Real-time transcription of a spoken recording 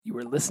You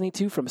were listening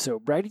to From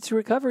Sobriety to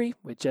Recovery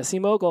with Jesse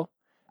Mogul,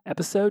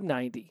 episode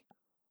 90.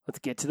 Let's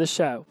get to the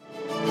show.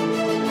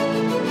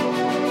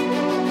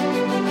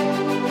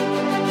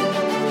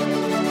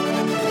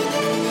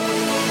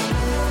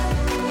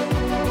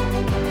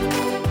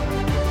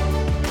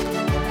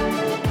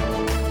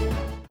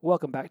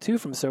 Welcome back to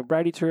From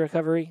Sobriety to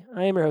Recovery.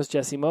 I am your host,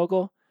 Jesse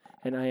Mogul,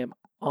 and I am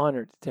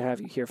honored to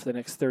have you here for the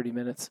next 30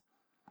 minutes.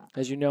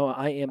 As you know,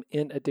 I am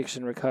in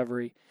addiction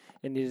recovery,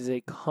 and it is a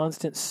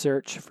constant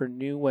search for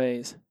new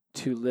ways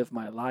to live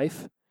my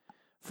life,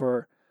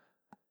 for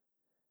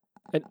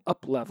an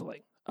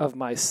up-leveling of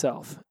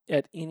myself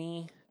at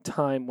any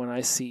time when I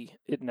see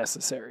it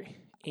necessary.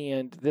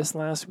 And this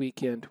last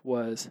weekend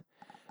was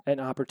an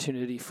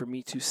opportunity for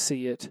me to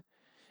see it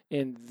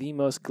in the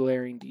most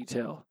glaring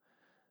detail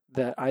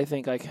that I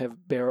think I have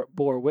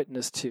bore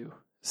witness to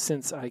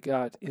since I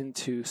got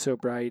into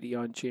sobriety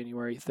on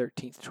January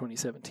 13th,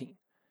 2017.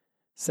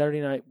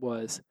 Saturday night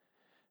was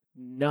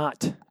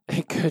not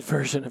a good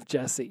version of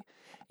Jesse.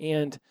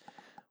 And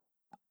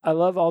I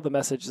love all the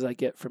messages I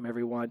get from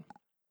everyone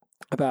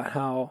about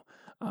how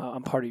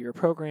I'm part of your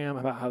program,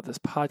 about how this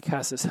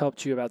podcast has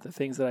helped you, about the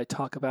things that I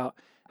talk about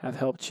have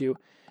helped you.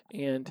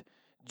 And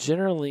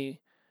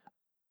generally,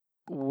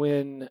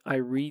 when I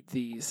read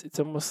these, it's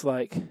almost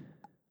like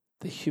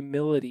the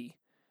humility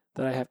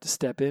that I have to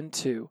step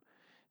into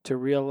to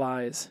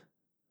realize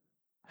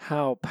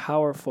how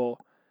powerful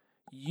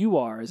you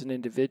are as an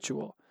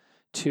individual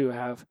to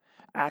have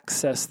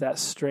accessed that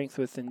strength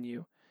within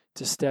you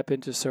to step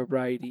into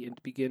sobriety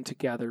and begin to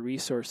gather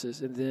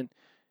resources. And then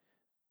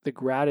the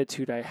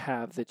gratitude I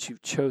have that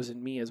you've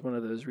chosen me as one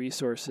of those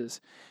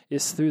resources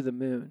is through the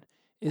moon.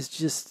 It's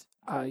just,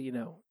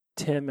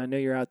 Tim, I know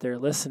you're out there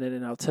listening,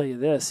 and I'll tell you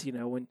this,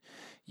 when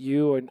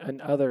you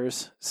and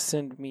others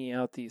send me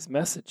out these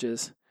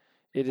messages,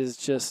 it is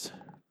just,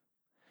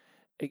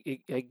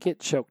 I get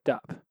choked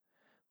up.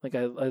 Like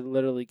I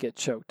literally get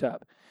choked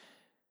up.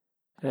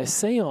 And I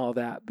say all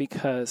that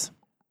because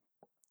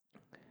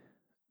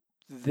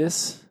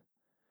this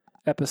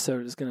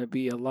episode is going to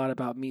be a lot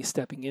about me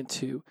stepping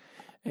into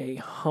a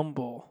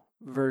humble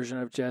version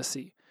of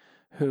Jesse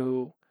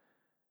who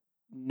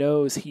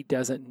knows he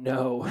doesn't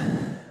know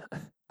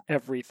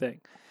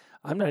everything.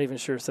 I'm not even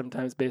sure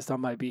sometimes based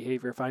on my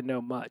behavior if I know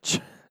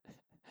much.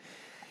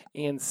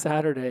 And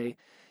Saturday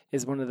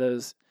is one of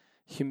those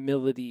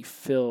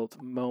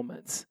humility-filled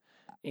moments.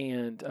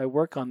 And I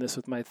work on this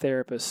with my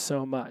therapist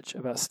so much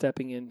about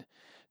stepping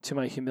into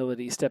my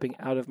humility, stepping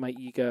out of my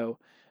ego,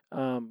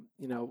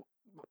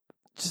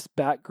 just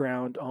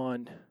background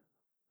on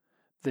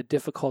the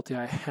difficulty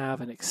I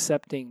have in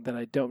accepting that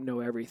I don't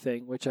know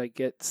everything, which I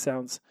get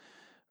sounds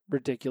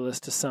ridiculous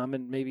to some,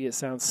 and maybe it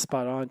sounds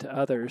spot on to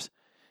others,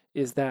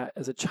 is that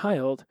as a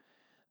child,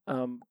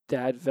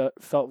 Dad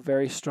felt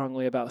very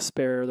strongly about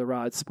spare the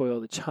rod, spoil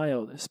the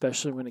child,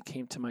 especially when it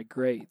came to my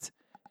grades.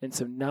 And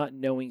so not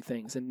knowing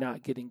things and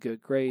not getting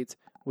good grades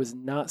was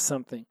not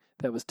something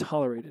that was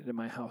tolerated in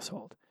my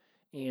household.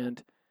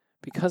 And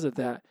because of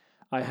that,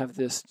 I have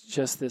this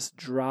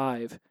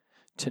drive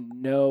to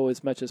know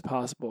as much as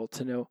possible,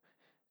 to know,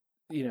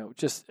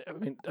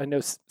 I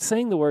know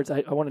saying the words,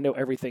 I want to know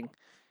everything.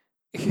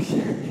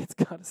 It's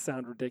got to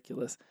sound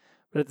ridiculous.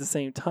 But at the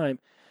same time,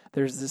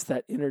 there's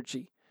that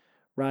energy,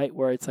 right?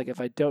 Where it's like,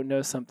 if I don't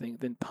know something,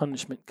 then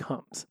punishment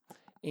comes.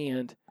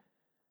 And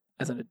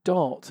as an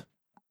adult,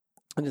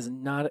 it is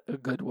not a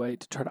good way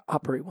to try to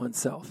operate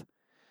oneself,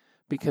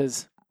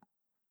 because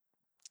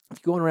if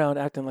you're going around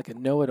acting like a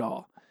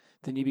know-it-all,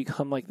 then you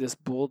become like this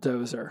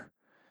bulldozer,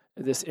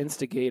 this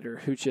instigator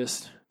who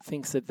just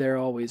thinks that they're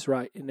always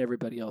right and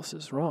everybody else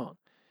is wrong.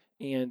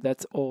 And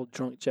that's old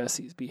drunk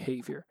Jesse's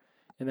behavior.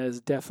 And that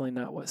is definitely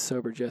not what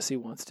sober Jesse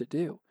wants to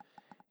do.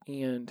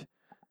 And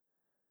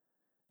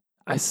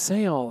I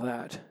say all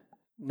that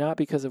not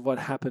because of what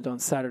happened on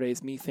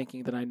Saturdays, me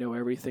thinking that I know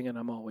everything and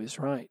I'm always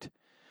right.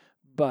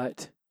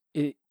 But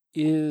it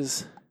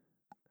is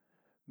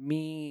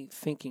me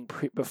thinking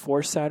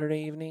before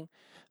Saturday evening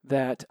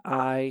that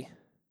I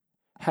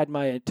had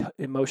my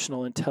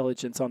emotional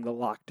intelligence on the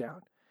lockdown.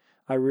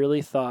 I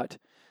really thought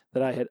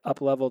that I had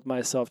up-leveled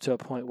myself to a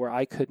point where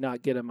I could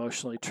not get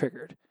emotionally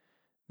triggered,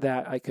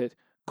 that I could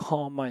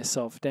calm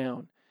myself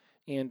down,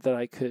 and that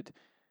I could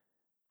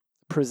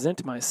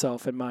present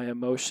myself and my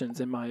emotions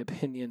and my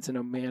opinions in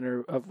a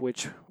manner of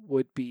which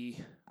would be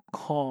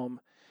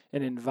calm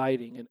and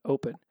inviting and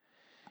open.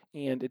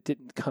 And it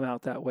didn't come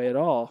out that way at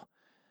all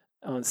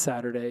on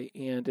Saturday,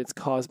 and it's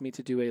caused me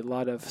to do a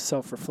lot of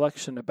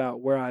self-reflection about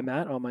where I'm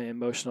at on my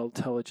emotional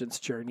intelligence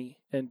journey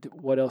and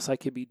what else I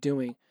could be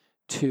doing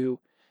to,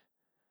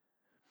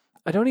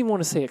 I don't even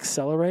want to say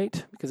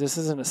accelerate, because this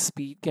isn't a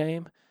speed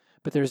game,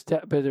 but there's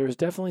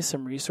definitely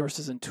some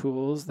resources and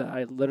tools that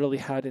I literally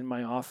had in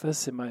my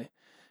office, in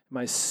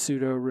my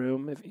pseudo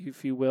room,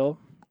 if you will,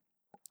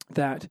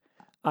 that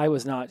I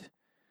was not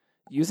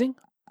using.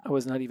 I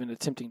was not even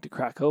attempting to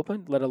crack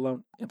open, let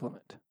alone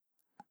implement.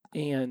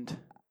 And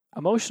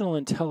emotional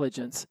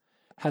intelligence,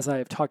 as I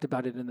have talked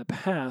about it in the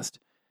past,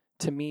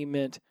 to me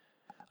meant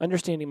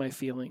understanding my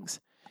feelings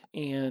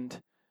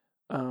and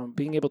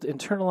being able to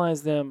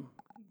internalize them,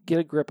 get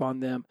a grip on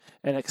them,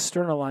 and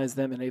externalize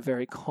them in a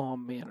very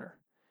calm manner.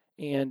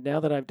 And now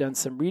that I've done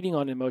some reading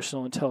on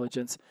emotional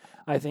intelligence,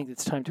 I think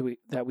it's time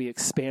that we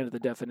expand the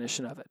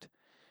definition of it.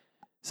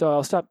 So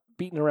I'll stop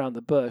beating around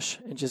the bush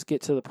and just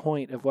get to the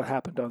point of what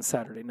happened on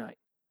Saturday night.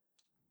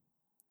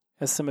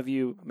 As some of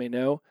you may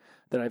know,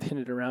 that I've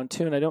hinted around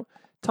too, and I don't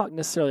talk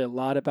necessarily a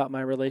lot about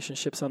my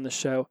relationships on the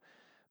show,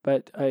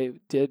 but I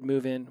did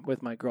move in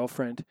with my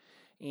girlfriend,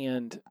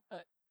 and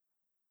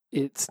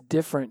it's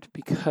different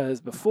because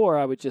before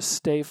I would just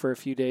stay for a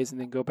few days and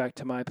then go back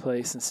to my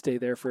place and stay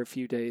there for a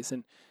few days,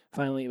 and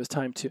finally it was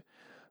time to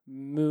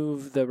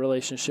move the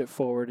relationship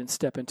forward and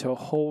step into a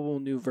whole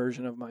new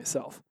version of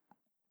myself.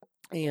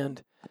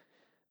 And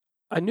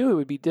I knew it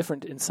would be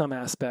different in some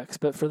aspects,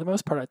 but for the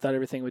most part I thought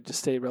everything would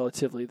just stay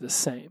relatively the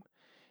same.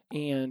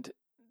 And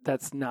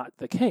that's not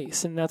the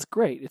case, and that's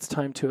great. It's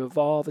time to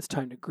evolve. It's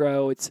time to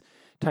grow. It's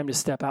time to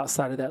step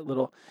outside of that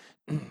little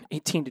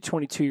 18 to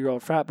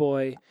 22-year-old frat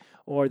boy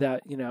or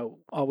that,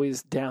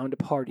 always down to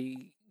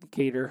party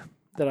gator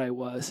that I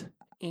was.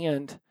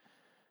 And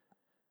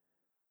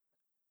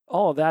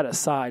all of that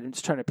aside, I'm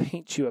just trying to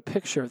paint you a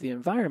picture of the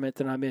environment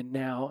that I'm in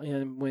now.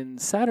 And when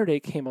Saturday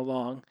came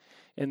along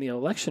and the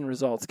election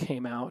results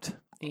came out,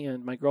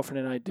 and my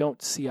girlfriend and I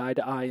don't see eye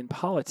to eye in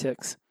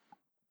politics,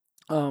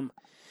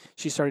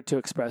 she started to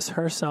express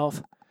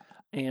herself,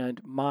 and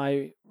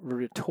my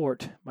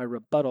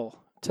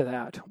rebuttal to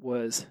that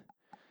was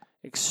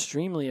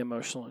extremely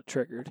emotionally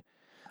triggered.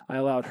 I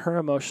allowed her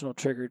emotional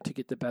trigger to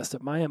get the best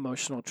of my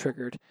emotional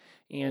triggered,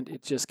 and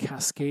it just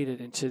cascaded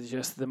into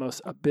just the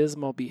most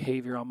abysmal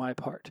behavior on my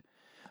part.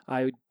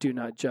 I do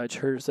not judge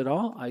hers at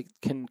all. I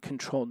can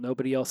control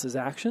nobody else's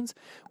actions.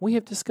 We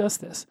have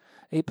discussed this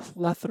a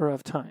plethora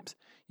of times.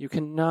 You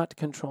cannot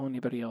control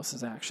anybody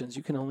else's actions.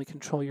 You can only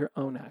control your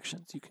own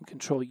actions. You can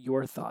control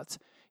your thoughts,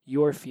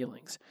 your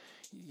feelings,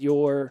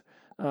 your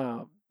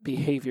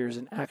behaviors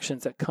and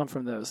actions that come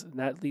from those. And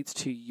that leads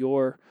to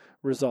your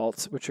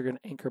results, which are going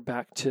to anchor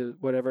back to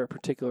whatever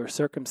particular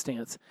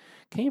circumstance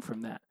came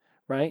from that,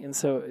 right? And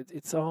so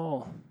it's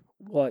all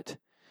what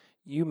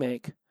you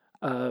make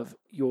of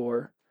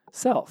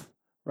yourself,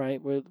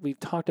 right? We've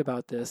talked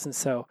about this. And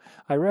so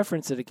I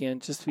reference it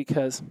again just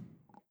because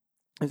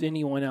if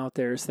anyone out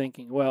there is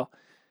thinking, well,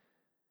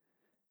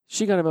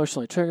 she got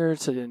emotionally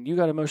triggered, so then you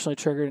got emotionally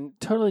triggered, and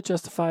totally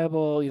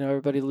justifiable,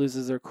 everybody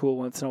loses their cool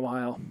once in a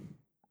while.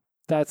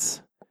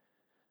 It's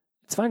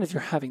fine if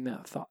you're having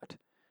that thought.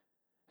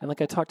 And like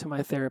I talked to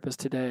my therapist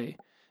today,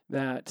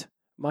 that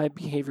my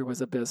behavior was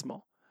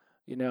abysmal.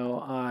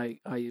 I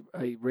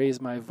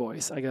raised my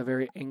voice. I got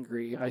very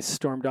angry. I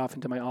stormed off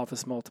into my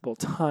office multiple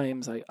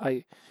times.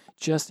 I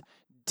just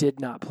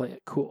did not play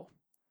it cool.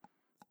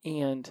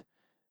 And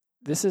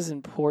this is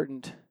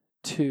important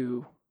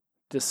to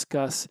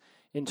discuss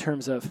in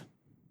terms of,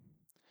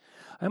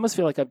 I almost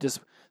feel like I've just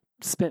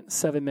spent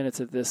 7 minutes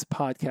of this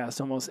podcast,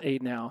 almost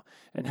 8 now,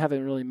 and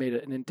haven't really made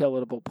it an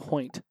indelible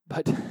point.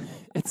 But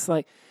it's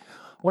like,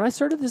 when I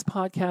started this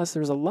podcast,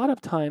 there was a lot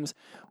of times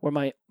where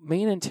my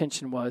main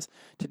intention was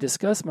to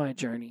discuss my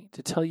journey,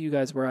 to tell you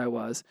guys where I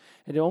was,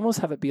 and to almost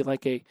have it be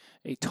like a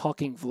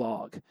talking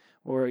vlog,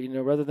 or,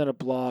 rather than a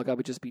blog, I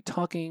would just be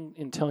talking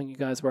and telling you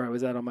guys where I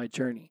was at on my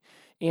journey.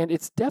 And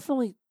it's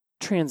definitely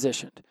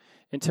transitioned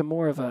into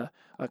more of a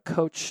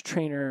coach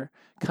trainer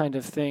kind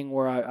of thing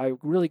where I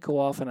really go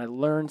off and I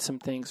learn some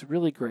things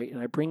really great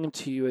and I bring them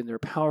to you and they're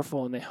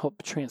powerful and they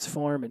help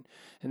transform and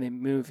they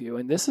move you.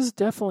 And this is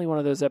definitely one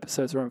of those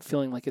episodes where I'm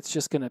feeling like it's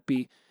just going to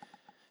be,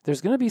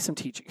 there's going to be some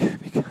teaching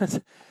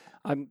because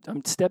I'm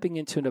stepping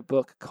into a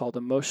book called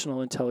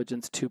Emotional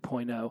Intelligence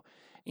 2.0,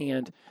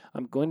 and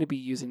I'm going to be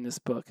using this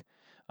book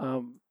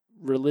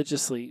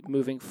religiously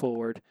moving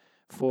forward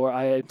for,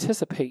 I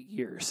anticipate,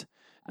 years.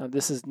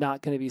 This is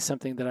not going to be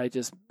something that I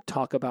just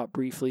talk about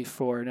briefly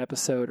for an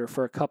episode or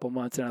for a couple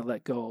months and I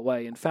let go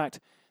away. In fact,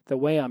 the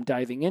way I'm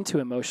diving into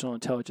Emotional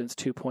Intelligence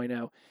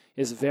 2.0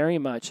 is very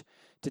much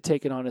to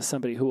take it on as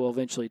somebody who will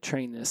eventually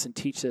train this and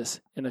teach this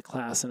in a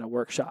class and a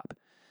workshop.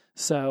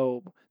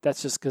 So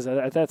that's just because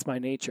that's my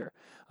nature.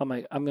 I'm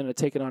going to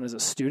take it on as a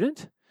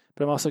student,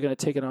 but I'm also going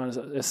to take it on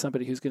as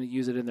somebody who's going to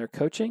use it in their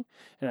coaching,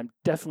 and I'm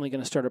definitely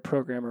going to start a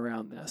program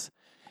around this.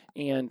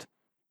 And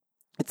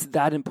it's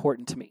that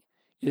important to me.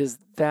 It is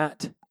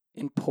that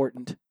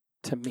important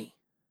to me.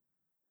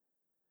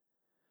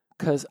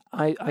 Because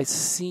I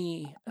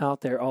see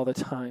out there all the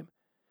time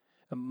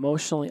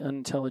emotionally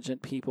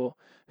unintelligent people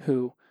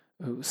who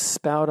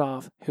spout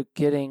off, who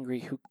get angry,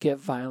 who get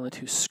violent,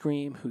 who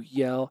scream, who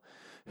yell,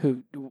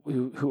 who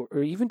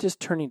are even just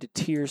turning to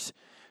tears,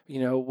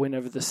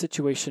 whenever the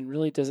situation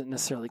really doesn't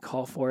necessarily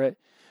call for it,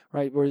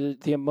 right? Where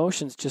the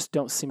emotions just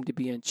don't seem to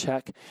be in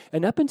check.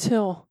 And up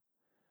until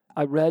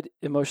I read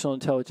Emotional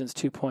Intelligence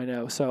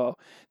 2.0. So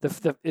it's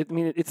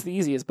the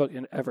easiest book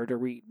ever to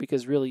read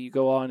because really you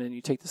go on and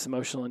you take this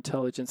emotional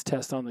intelligence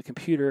test on the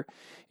computer.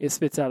 It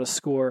spits out a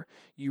score.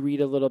 You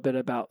read a little bit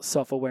about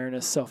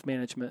self-awareness,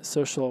 self-management,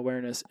 social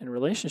awareness, and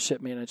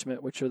relationship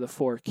management, which are the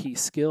 4 key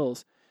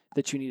skills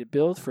that you need to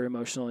build for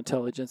emotional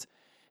intelligence.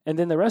 And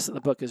then the rest of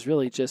the book is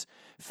really just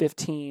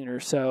 15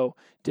 or so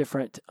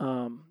different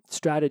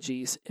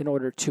strategies in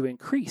order to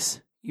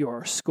increase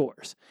your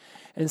scores.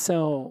 And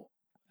so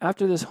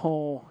after this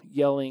whole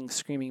yelling,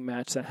 screaming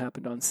match that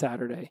happened on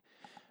Saturday,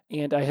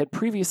 and I had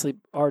previously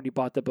already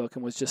bought the book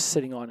and was just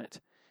sitting on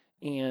it,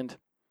 and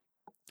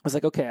I was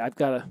like, okay, I'm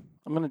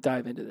going to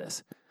dive into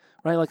this.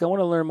 Right? Like I want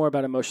to learn more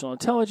about emotional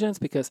intelligence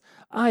because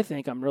I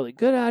think I'm really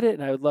good at it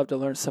and I would love to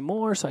learn some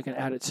more so I can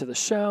add it to the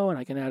show and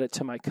I can add it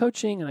to my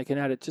coaching and I can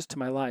add it just to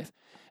my life.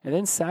 And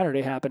then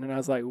Saturday happened and I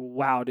was like,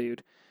 wow,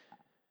 dude,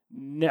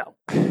 no,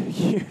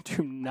 you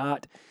do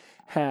not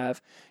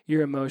have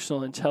your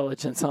emotional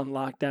intelligence on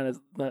lockdown. It's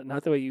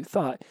not the way you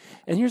thought.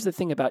 And here's the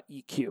thing about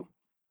EQ,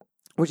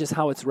 which is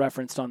how it's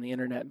referenced on the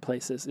internet and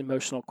places,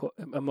 emotional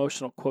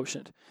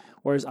quotient,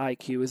 whereas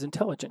IQ is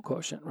intelligent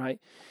quotient, right?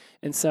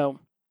 And so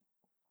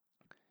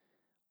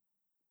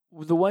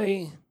the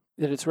way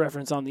that it's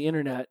referenced on the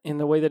internet and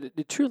the way that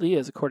it truly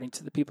is, according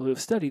to the people who have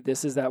studied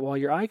this, is that while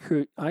your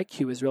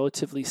IQ is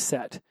relatively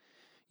set,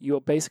 you'll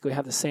basically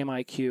have the same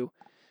IQ,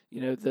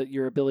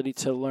 your ability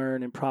to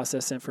learn and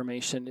process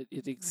information,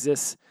 it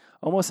exists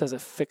almost as a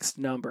fixed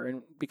number.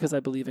 And because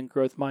I believe in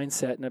growth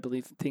mindset and I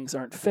believe things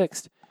aren't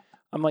fixed,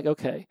 I'm like,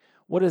 okay,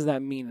 what does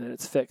that mean that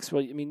it's fixed?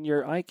 Well, I mean,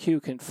 your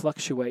IQ can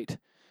fluctuate,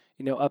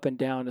 up and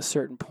down a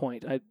certain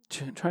point. I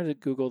tried to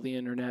Google the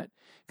internet,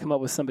 come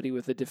up with somebody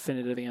with a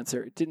definitive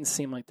answer. It didn't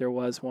seem like there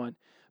was one,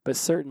 but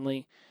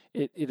certainly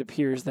it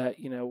appears that,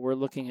 we're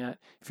looking at,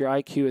 if your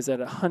IQ is at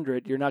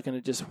 100, you're not going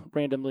to just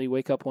randomly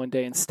wake up one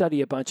day and study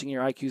a bunch and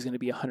your IQ is going to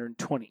be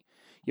 120.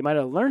 You might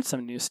have learned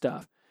some new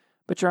stuff,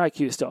 but your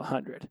IQ is still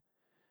 100,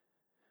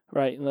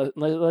 right?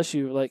 Unless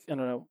you,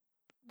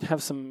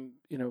 have some,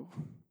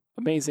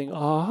 amazing,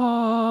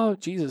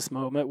 Jesus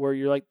moment where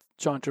you're like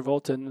John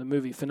Travolta in the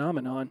movie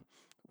Phenomenon,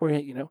 where,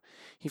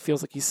 he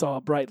feels like he saw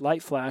a bright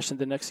light flash and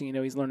the next thing you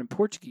know, he's learning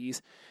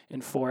Portuguese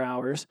in 4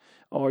 hours,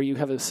 or you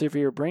have a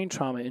severe brain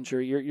trauma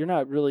injury. You're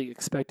not really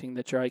expecting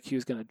that your IQ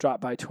is going to drop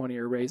by 20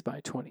 or raise by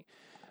 20.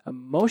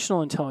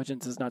 Emotional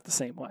intelligence is not the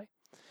same way.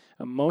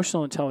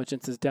 Emotional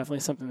intelligence is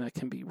definitely something that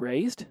can be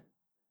raised,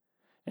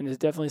 and is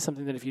definitely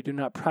something that if you do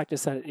not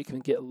practice at it, it can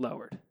get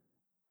lowered.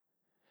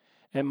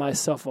 And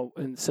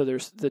so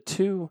there's the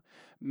two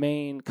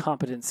main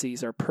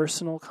competencies are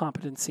personal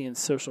competency and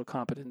social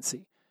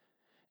competency.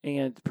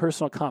 And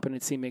personal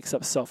competency makes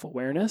up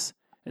self-awareness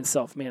and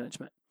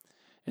self-management.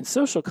 And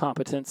social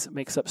competence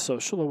makes up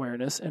social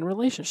awareness and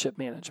relationship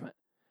management.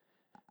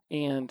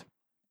 And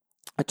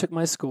I took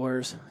my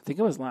scores, I think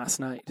it was last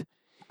night,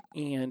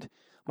 and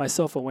my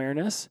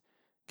self-awareness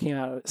came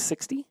out at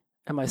 60,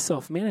 and my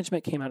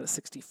self-management came out at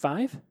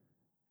 65.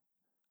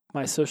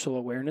 My social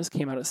awareness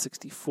came out at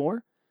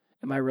 64.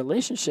 And my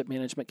relationship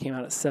management came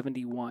out at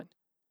 71.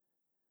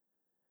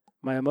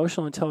 My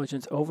emotional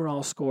intelligence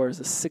overall score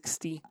is a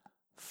 65.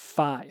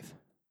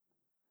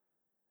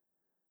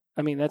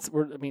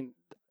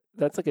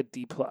 That's like a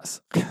D+.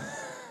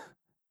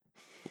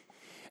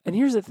 And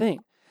here's the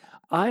thing.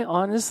 I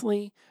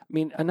honestly,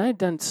 and I've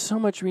done so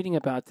much reading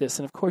about this,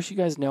 and of course you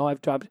guys know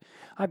I've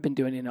been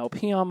doing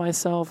NLP on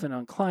myself and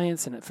on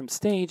clients and from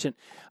stage, and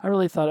I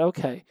really thought,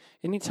 okay,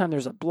 anytime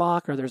there's a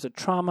block or there's a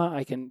trauma,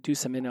 I can do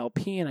some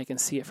NLP and I can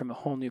see it from a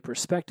whole new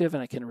perspective,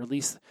 and I can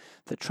release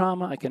the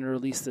trauma, I can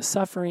release the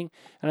suffering,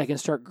 and I can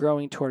start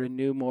growing toward a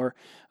new, more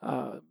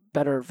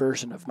better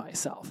version of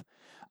myself.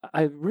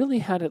 I really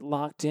had it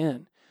locked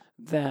in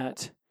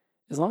that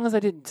as long as I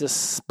didn't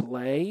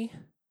display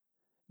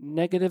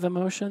negative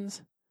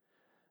emotions,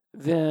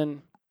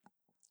 then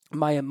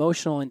my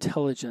emotional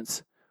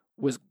intelligence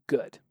was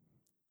good.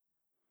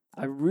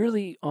 I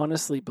really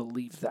honestly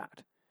believe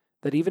that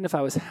even if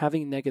I was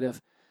having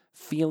negative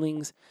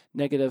feelings,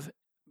 negative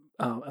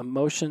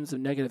emotions,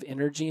 and negative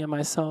energy in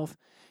myself,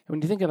 and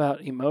when you think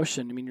about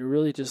emotion, you're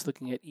really just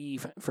looking at E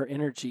for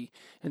energy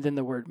and then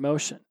the word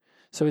motion.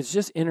 So it's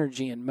just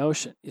energy and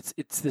motion.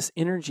 It's this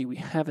energy we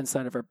have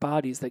inside of our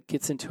bodies that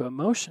gets into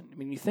emotion.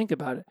 You think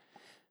about it.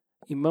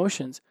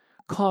 Emotions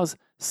cause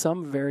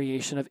some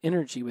variation of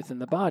energy within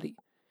the body.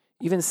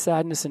 Even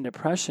sadness and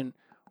depression,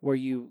 where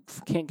you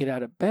can't get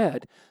out of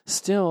bed,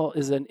 still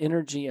is an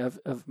energy of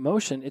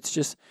motion.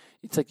 It's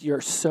like you're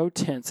so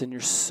tense and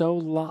you're so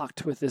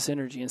locked with this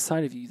energy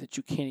inside of you that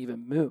you can't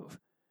even move.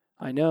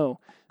 I know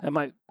that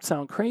might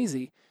sound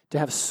crazy to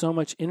have so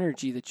much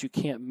energy that you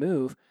can't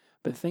move,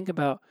 but think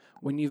about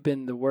when you've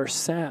been the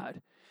worst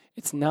sad.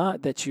 It's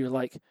not that you're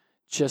like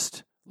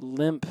just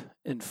limp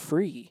and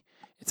free.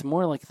 It's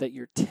more like that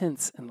you're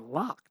tense and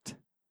locked.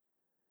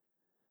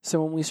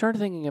 So when we start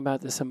thinking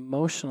about this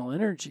emotional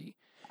energy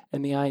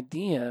and the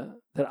idea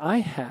that I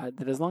had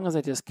that as long as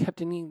I just kept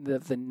any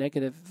of the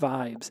negative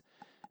vibes,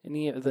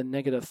 any of the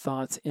negative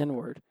thoughts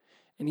inward,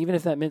 and even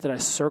if that meant that I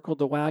circled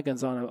the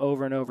wagons on them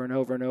over and over and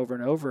over and over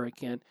and over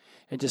again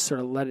and just sort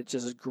of let it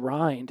just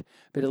grind,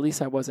 but at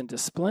least I wasn't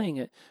displaying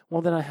it,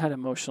 well, then I had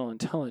emotional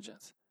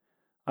intelligence.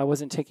 I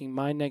wasn't taking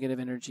my negative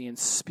energy and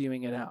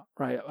spewing it out,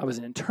 right? I was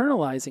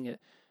internalizing it,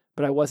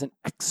 but I wasn't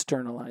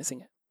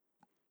externalizing it.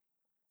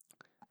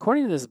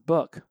 According to this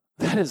book,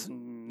 that is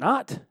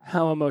not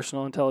how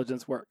emotional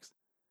intelligence works.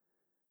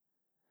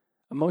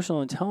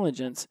 Emotional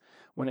intelligence,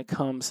 when it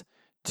comes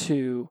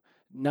to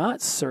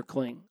not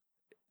circling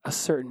a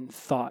certain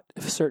thought,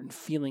 a certain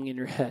feeling in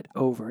your head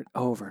over and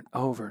over and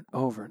over and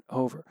over and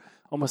over,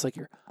 almost like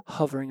you're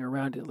hovering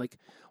around it, like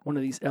one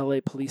of these LA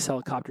police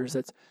helicopters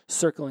that's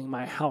circling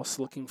my house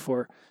looking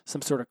for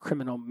some sort of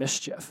criminal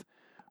mischief,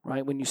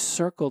 right? When you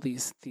circle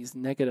these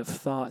negative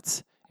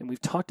thoughts, and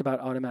we've talked about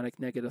automatic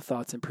negative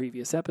thoughts in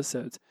previous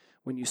episodes,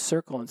 when you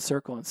circle and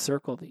circle and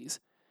circle these,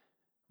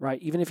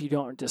 right? Even if you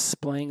don't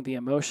displaying the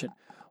emotion,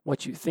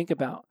 what you think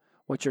about,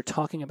 what you're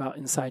talking about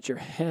inside your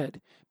head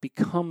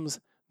becomes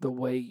the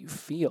way you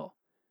feel.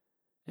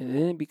 And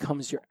then it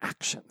becomes your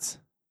actions,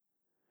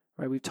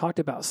 right? We've talked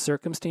about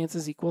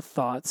circumstances equal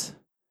thoughts,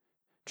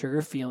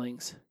 trigger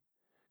feelings,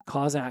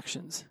 cause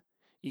actions,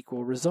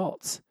 equal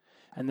results.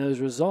 And those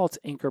results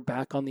anchor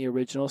back on the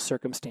original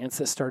circumstance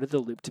that started the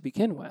loop to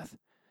begin with.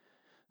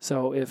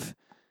 So if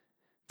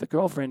the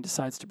girlfriend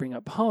decides to bring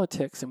up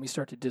politics and we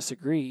start to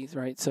disagree,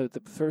 right? So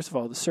first of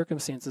all, the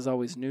circumstance is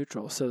always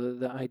neutral. So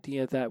the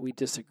idea that we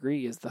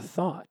disagree is the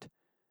thought.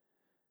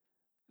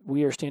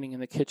 We are standing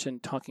in the kitchen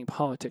talking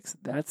politics.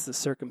 That's the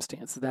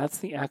circumstance. That's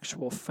the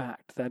actual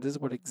fact. That is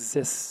what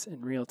exists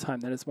in real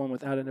time. That is one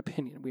without an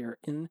opinion. We are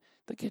in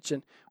the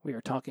kitchen. We are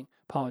talking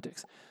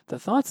politics. The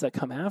thoughts that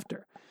come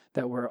after,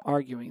 that we're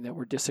arguing, that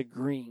we're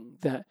disagreeing,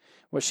 that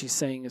what she's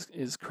saying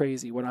is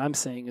crazy, what I'm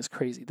saying is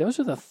crazy. Those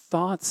are the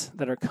thoughts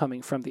that are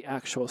coming from the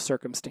actual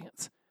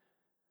circumstance.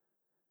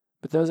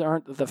 But those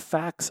aren't the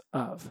facts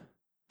of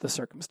the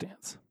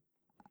circumstance.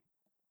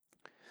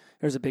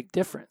 There's a big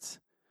difference.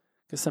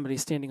 Because somebody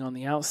standing on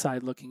the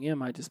outside looking in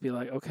might just be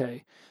like,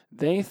 okay,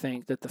 they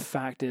think that the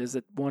fact is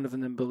that one of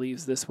them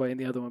believes this way and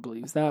the other one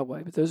believes that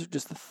way. But those are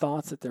just the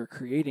thoughts that they're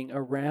creating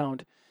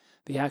around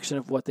the action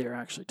of what they're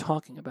actually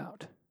talking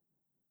about.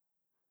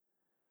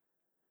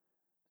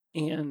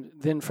 And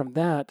then from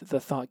that, the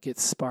thought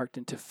gets sparked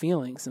into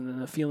feelings, and then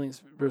the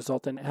feelings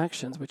result in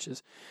actions, which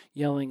is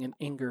yelling and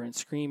anger and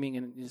screaming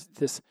and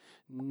this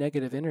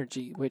negative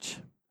energy, which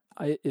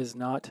is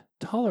not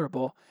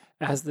tolerable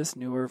as this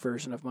newer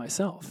version of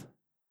myself.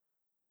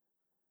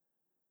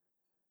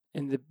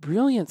 And the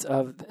brilliance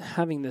of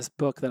having this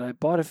book that I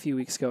bought a few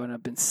weeks ago and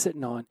I've been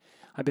sitting on,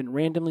 I've been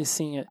randomly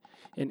seeing it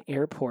in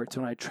airports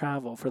when I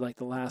travel for like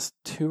the last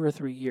 2 or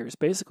 3 years.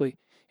 Basically,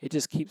 it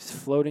just keeps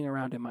floating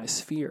around in my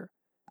sphere.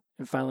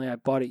 And finally, I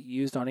bought it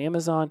used on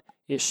Amazon.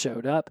 It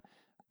showed up.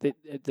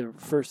 The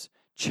first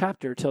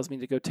chapter tells me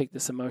to go take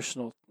this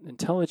emotional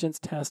intelligence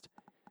test.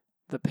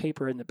 The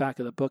paper in the back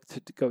of the book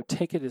to go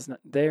take it is not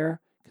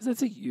there because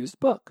it's a used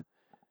book.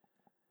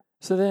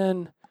 So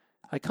then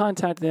I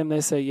contact them.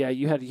 They say, yeah,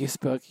 you had a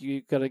used book.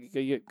 You got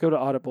to go to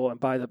Audible and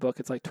buy the book.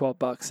 It's like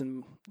 $12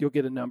 and you'll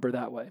get a number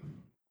that way.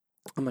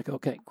 I'm like,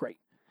 okay, great.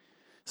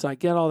 So I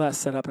get all that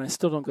set up and I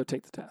still don't go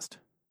take the test.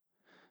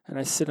 And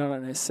I sit on it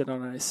and I sit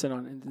on it and I sit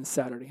on it, and then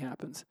Saturday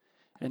happens.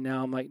 And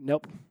now I'm like,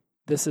 nope,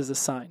 this is a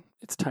sign.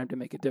 It's time to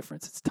make a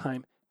difference. It's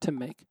time to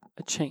make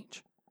a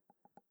change.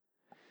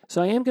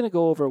 So I am going to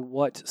go over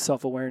what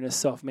self-awareness,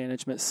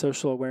 self-management,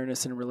 social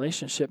awareness, and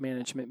relationship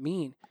management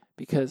mean,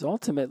 because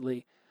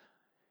ultimately,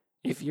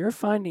 if you're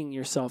finding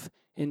yourself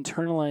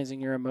internalizing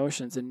your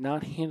emotions and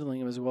not handling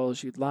them as well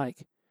as you'd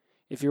like,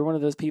 if you're one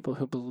of those people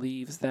who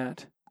believes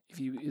that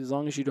as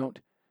long as you don't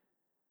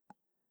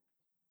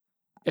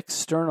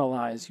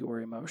externalize your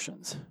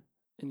emotions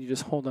and you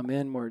just hold them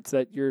inwards,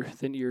 that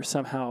you're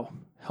somehow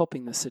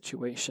helping the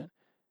situation,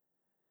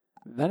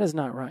 that is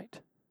not right.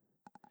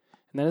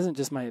 And that isn't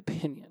just my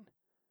opinion.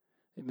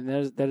 I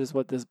mean, that is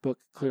what this book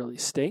clearly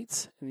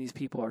states. And these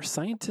people are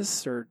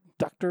scientists or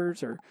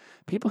doctors or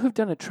people who've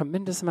done a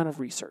tremendous amount of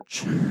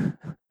research.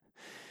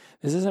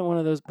 This isn't one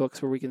of those books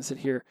where we can sit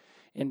here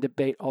and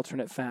debate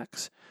alternate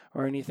facts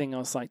or anything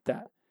else like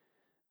that.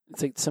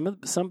 It's like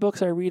some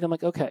books I read, I'm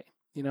like, okay,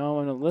 I'm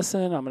going to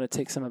listen. I'm going to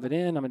take some of it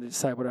in. I'm going to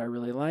decide what I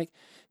really like.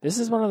 This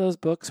is one of those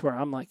books where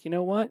I'm like, you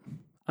know what?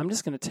 I'm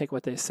just going to take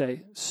what they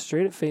say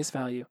straight at face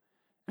value,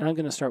 and I'm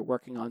going to start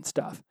working on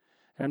stuff.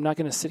 And I'm not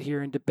going to sit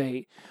here and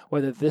debate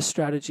whether this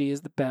strategy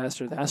is the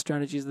best or that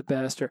strategy is the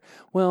best, or,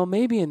 well,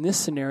 maybe in this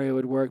scenario it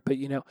would work, but,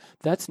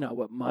 that's not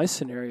what my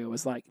scenario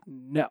is like.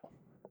 No,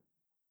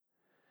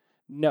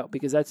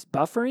 because that's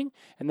buffering,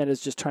 and that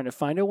is just trying to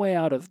find a way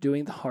out of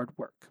doing the hard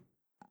work.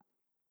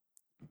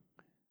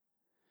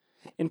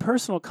 In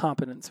personal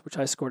competence, which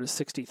I scored a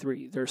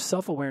 63, there's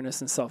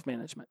self-awareness and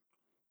self-management.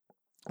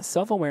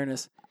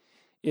 Self-awareness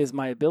is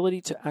my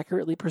ability to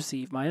accurately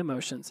perceive my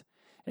emotions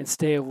and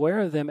stay aware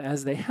of them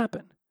as they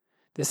happen.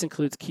 This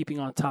includes keeping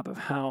on top of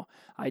how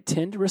I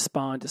tend to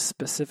respond to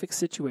specific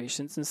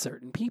situations and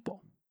certain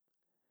people.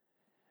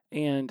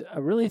 And I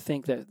really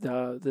think that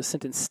the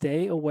sentence,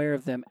 stay aware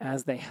of them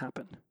as they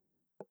happen.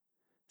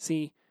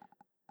 See,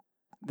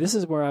 this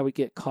is where I would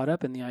get caught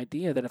up in the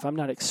idea that if I'm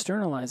not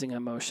externalizing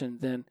emotion,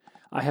 then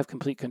I have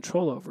complete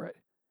control over it.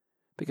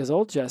 Because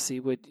old Jesse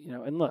would,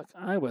 and look,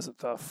 I wasn't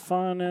the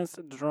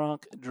funnest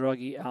drunk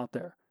druggie out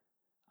there.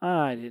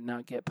 I did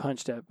not get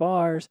punched at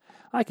bars.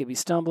 I could be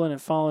stumbling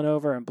and falling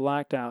over and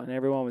blacked out, and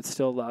everyone would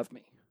still love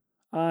me.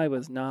 I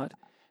was not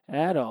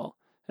at all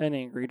an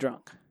angry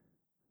drunk.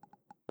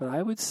 But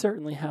I would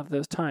certainly have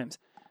those times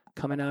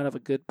coming out of a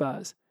good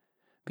buzz,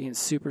 being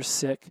super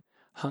sick,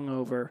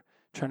 hungover,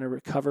 trying to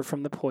recover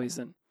from the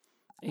poison,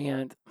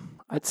 and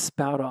I'd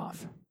spout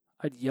off.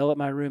 I'd yell at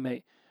my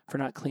roommate for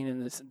not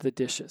cleaning the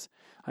dishes.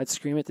 I'd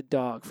scream at the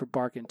dog for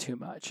barking too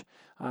much.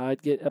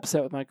 I'd get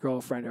upset with my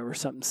girlfriend over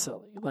something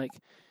silly. Like,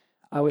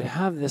 I would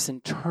have this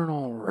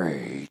internal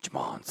rage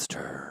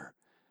monster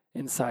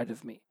inside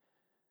of me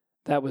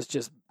that was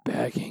just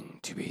begging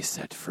to be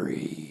set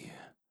free.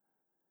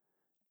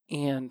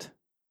 And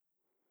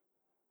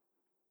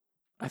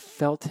I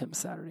felt him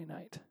Saturday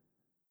night.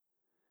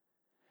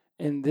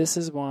 And this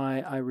is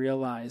why I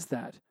realized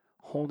that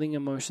holding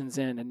emotions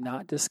in and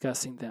not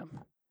discussing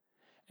them,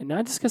 and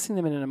not discussing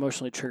them in an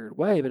emotionally triggered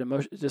way, but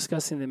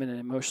discussing them in an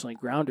emotionally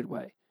grounded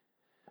way,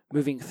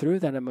 moving through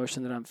that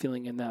emotion that I'm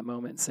feeling in that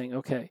moment and saying,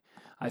 okay,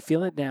 I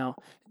feel it now.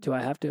 Do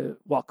I have to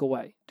walk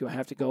away? Do I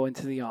have to go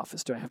into the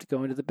office? Do I have to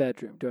go into the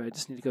bedroom? Do I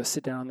just need to go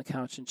sit down on the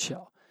couch and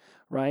chill?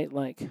 Right?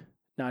 Like,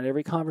 not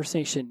every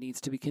conversation needs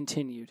to be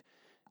continued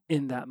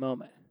in that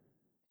moment.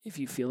 If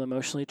you feel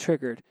emotionally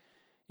triggered,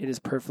 it is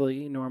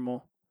perfectly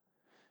normal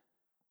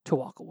to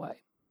walk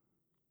away.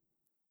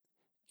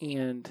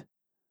 And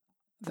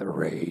the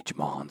rage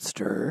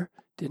monster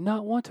did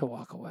not want to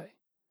walk away.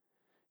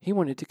 He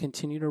wanted to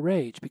continue to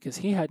rage because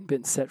he hadn't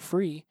been set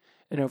free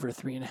in over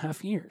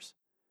 3.5 years.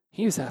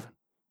 He was having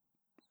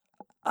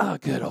a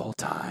good old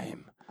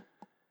time.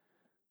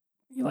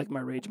 You like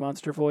my rage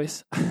monster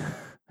voice? I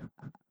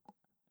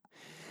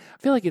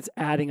feel like it's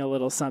adding a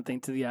little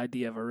something to the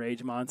idea of a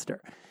rage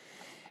monster.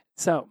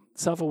 So,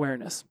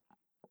 self-awareness.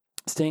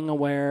 Staying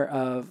aware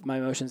of my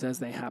emotions as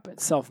they happen.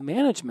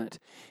 Self-management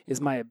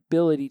is my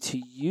ability to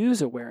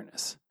use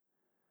awareness.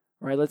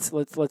 Right?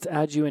 Let's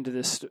add you into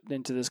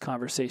this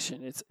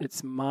conversation.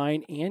 It's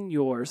mine and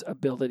yours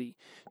ability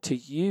to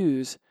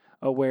use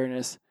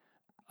awareness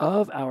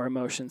of our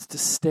emotions to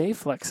stay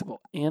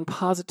flexible and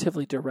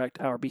positively direct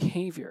our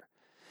behavior.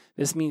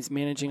 This means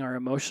managing our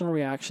emotional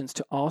reactions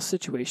to all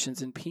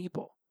situations and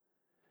people.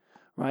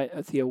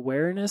 Right? The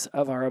awareness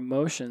of our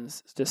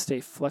emotions to stay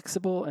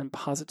flexible and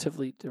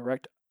positively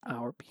direct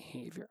our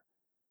behavior.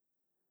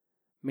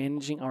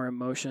 Managing our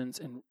emotions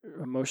and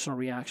emotional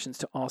reactions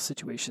to all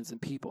situations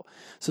and people.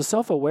 So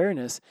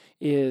self-awareness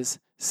is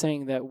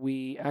saying that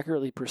we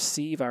accurately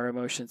perceive our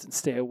emotions and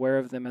stay aware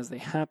of them as they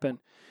happen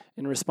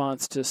in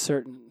response to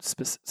certain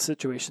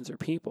situations or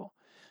people.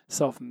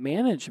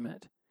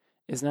 Self-management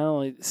is not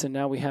only, so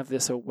now we have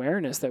this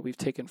awareness that we've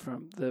taken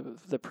from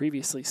the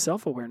previously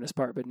self-awareness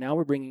part, but now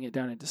we're bringing it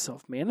down into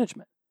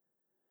self-management,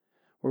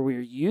 where we are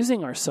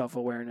using our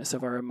self-awareness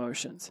of our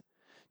emotions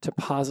to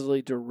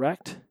positively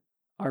direct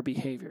our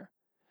behavior,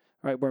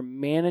 right? We're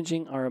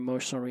managing our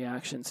emotional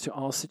reactions to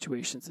all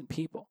situations and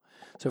people.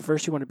 So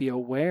first you want to be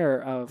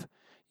aware of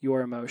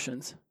your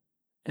emotions,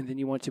 and then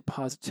you want to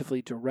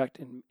positively direct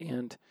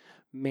and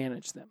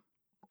manage them.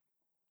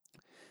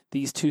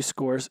 These two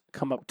scores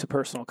come up to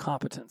personal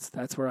competence.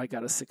 That's where I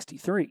got a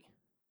 63.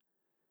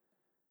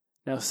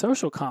 Now,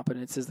 social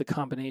competence is the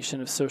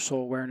combination of social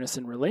awareness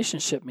and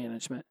relationship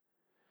management.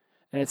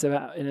 And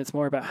it's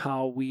more about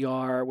how we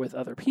are with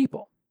other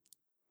people.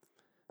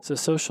 So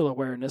social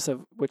awareness,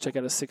 of which I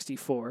got a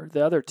 64.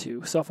 The other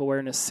two,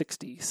 self-awareness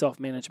 60,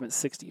 self-management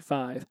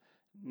 65.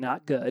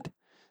 Not good.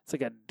 It's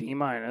like a D-.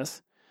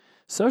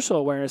 Social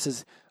awareness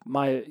is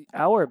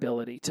our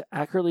ability to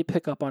accurately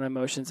pick up on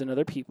emotions in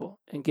other people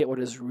and get what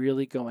is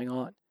really going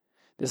on.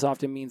 This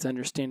often means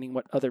understanding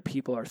what other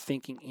people are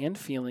thinking and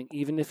feeling,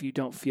 even if you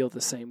don't feel the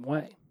same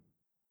way.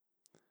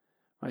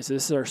 Right, so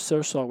this is our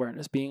social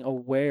awareness, being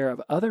aware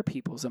of other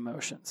people's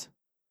emotions,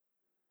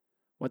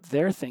 what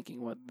they're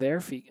thinking, what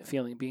they're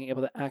feeling, being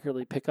able to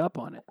accurately pick up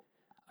on it.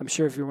 I'm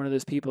sure if you're one of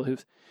those people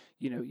who's,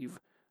 you've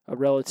a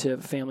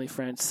relative, family,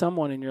 friend,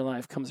 someone in your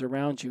life comes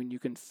around you and you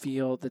can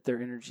feel that their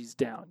energy's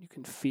down. You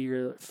can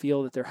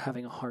feel that they're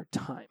having a hard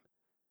time.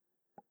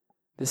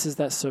 This is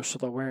that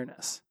social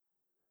awareness.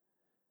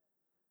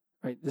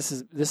 Right? This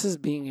is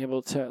being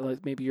able to,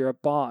 like, maybe you're a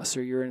boss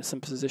or you're in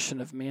some position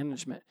of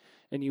management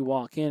and you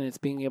walk in, it's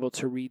being able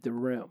to read the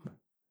room.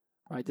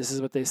 Right? This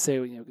is what they say,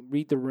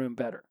 read the room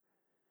better.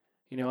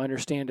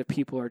 Understand if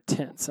people are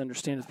tense,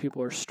 understand if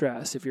people are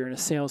stressed. If you're in a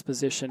sales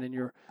position and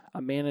you're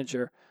a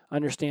manager,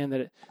 understand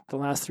that the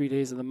last 3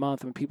 days of the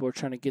month when people are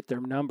trying to get their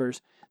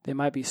numbers, they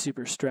might be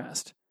super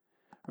stressed.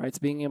 Right? It's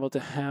being able to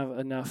have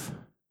enough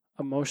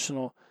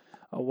emotional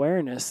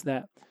awareness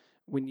that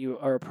when you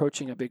are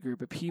approaching a big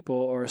group of people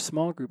or a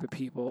small group of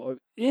people or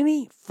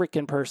any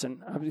freaking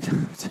person,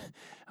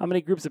 how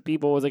many groups of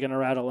people was I going to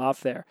rattle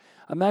off there?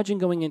 Imagine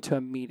going into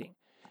a meeting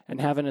and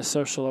having a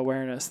social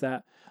awareness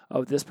that,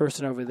 oh, this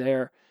person over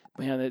there,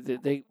 man,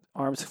 they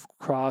arms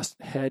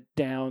crossed, head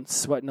down,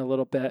 sweating a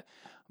little bit.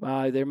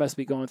 They must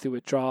be going through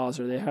withdrawals,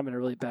 or they're having a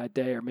really bad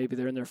day, or maybe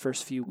they're in their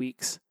first few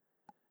weeks.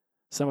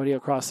 somebody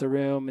across the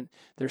room and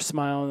they're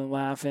smiling and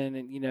laughing,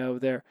 and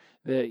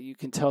you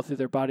can tell through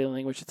their body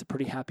language it's a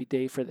pretty happy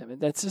day for them.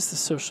 And that's just the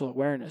social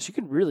awareness. You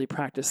can really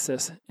practice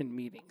this in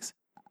meetings.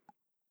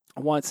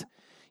 Once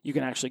you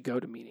can actually go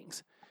to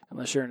meetings.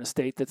 Unless you're in a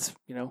state that's,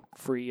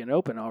 free and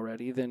open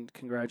already, then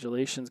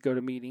congratulations, go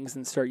to meetings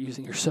and start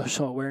using your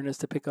social awareness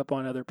to pick up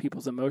on other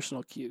people's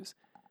emotional cues.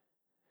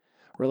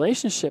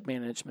 Relationship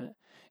management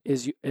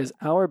is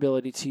our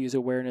ability to use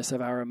awareness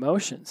of our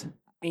emotions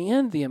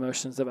and the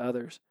emotions of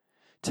others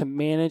to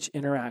manage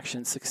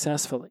interactions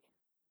successfully,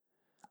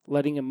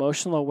 letting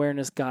emotional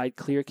awareness guide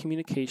clear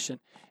communication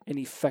and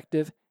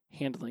effective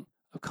handling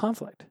of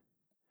conflict.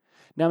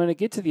 Now, I'm going to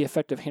get to the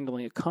effective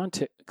handling of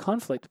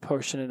conflict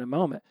portion in a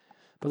moment,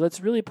 but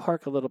let's really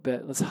park a little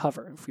bit, let's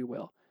hover, if you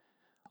will,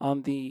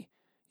 on the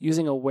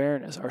using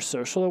awareness, our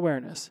social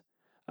awareness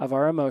of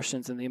our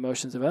emotions and the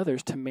emotions of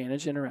others to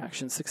manage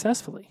interactions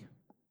successfully.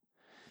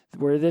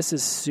 Where this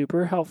is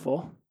super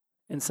helpful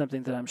and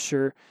something that I'm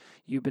sure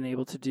you've been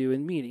able to do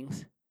in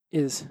meetings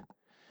is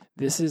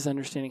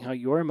understanding how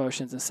your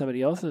emotions and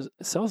somebody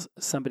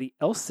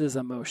else's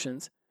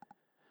emotions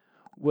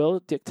will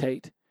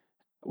dictate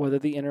whether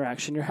the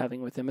interaction you're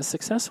having with them is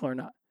successful or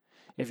not.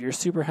 If you're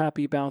super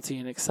happy, bouncy,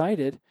 and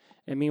excited,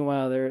 and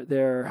meanwhile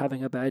they're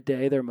having a bad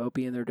day, they're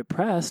mopey and they're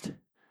depressed,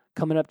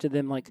 coming up to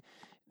them like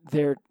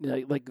they're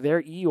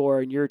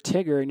Eeyore and you're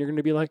Tigger, and you're going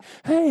to be like,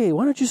 "Hey,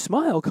 why don't you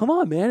smile? Come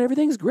on, man,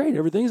 everything's great,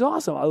 everything's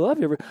awesome. I love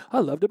you. I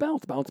love to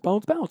bounce, bounce,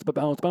 bounce, bounce,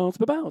 bounce, bounce,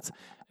 bounce."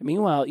 And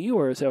meanwhile,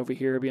 Eeyore is over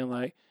here being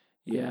like,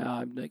 "Yeah,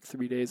 I'm like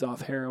 3 days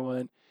off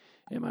heroin,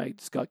 and I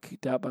just got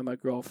kicked out by my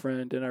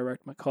girlfriend, and I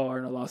wrecked my car,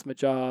 and I lost my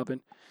job,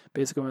 and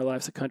basically my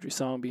life's a country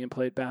song being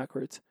played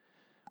backwards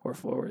or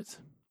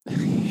forwards."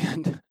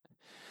 And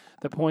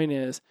the point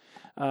is,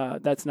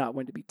 that's not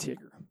when to be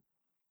Tigger.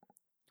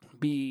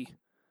 Be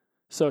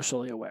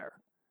socially aware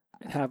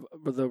and have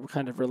the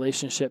kind of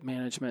relationship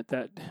management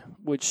that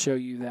would show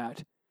you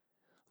that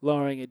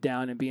lowering it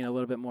down and being a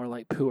little bit more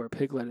like Pooh or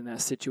Piglet in that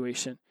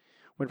situation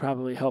would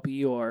probably help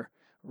Eeyore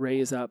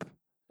raise up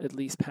at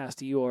least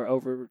past Eeyore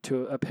over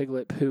to a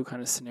Piglet Pooh kind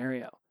of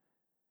scenario.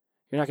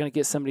 You're not going to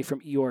get somebody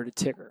from Eeyore to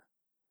Tigger.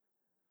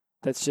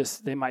 That's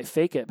just, they might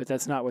fake it, but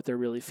that's not what they're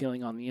really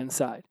feeling on the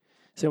inside.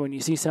 So when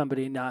you see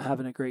somebody not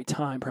having a great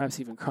time, perhaps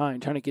even crying,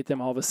 trying to get them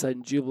all of a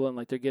sudden jubilant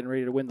like they're getting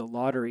ready to win the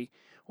lottery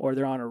or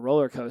they're on a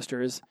roller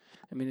coaster, it's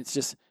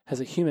just, has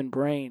a human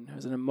brain,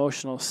 has an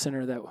emotional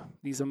center, that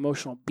these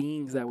emotional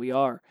beings that we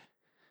are,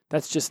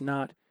 that's just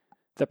not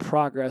the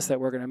progress that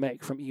we're going to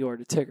make from Eeyore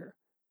to Tigger.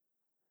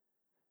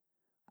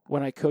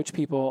 When I coach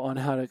people on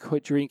how to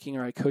quit drinking,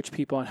 or I coach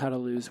people on how to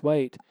lose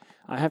weight,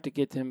 I have to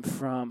get them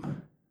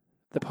from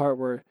the part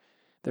where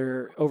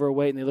they're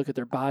overweight and they look at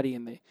their body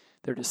and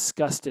they're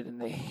disgusted and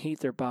they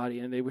hate their body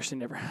and they wish they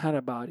never had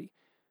a body.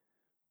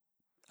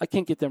 I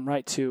can't get them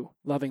right to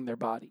loving their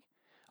body.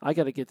 I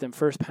got to get them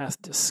first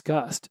past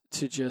disgust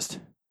to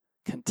just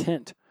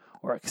content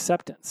or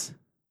acceptance.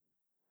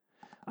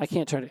 I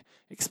can't try to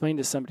explain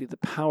to somebody the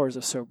powers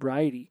of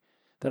sobriety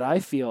that I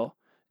feel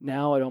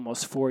now at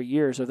almost 4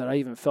 years, or that I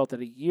even felt at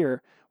a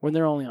year when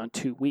they're only on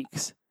 2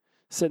 weeks.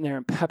 Sitting there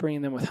and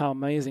peppering them with how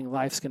amazing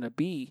life's going to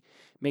be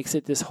makes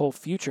it this whole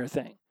future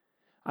thing.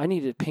 I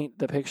need to paint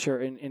the picture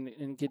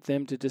and get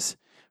them to just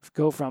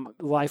go from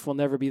life will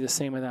never be the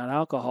same without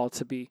alcohol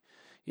to be,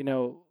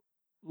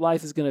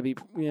 life is going to be,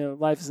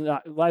 life is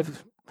not,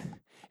 life,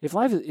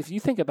 if you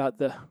think about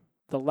the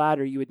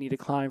ladder you would need to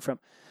climb from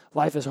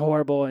life is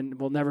horrible and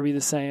will never be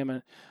the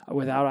same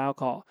without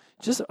alcohol,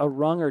 just a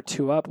rung or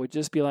two up would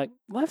just be like,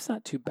 life's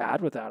not too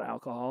bad without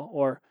alcohol,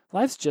 or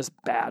life's just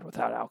bad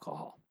without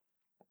alcohol.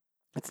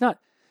 It's not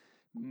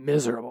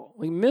miserable.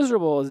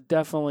 Miserable is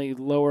definitely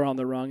lower on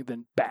the rung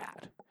than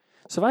bad.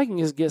 So if I can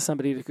just get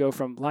somebody to go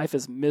from life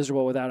is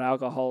miserable without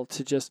alcohol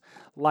to just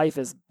life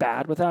is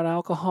bad without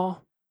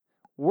alcohol,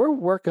 we're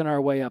working our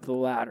way up the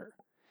ladder.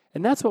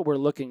 And that's what we're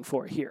looking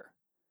for here.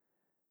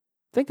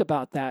 Think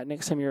about that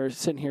next time you're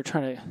sitting here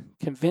trying to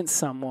convince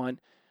someone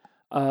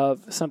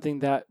of something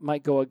that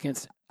might go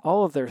against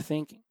all of their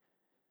thinking.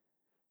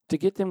 To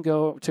get them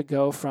to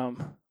go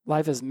from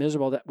life is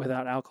miserable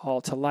without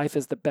alcohol to life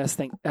is the best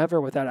thing ever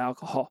without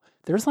alcohol,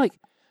 there's like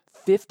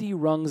 50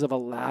 rungs of a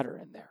ladder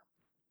in there.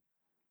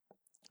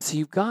 So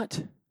you've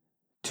got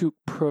to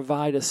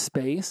provide a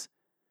space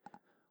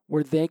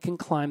where they can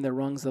climb the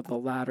rungs of the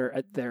ladder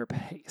at their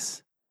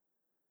pace.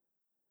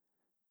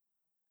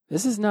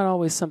 This is not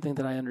always something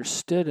that I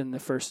understood in the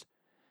first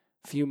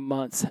few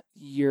months,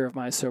 year of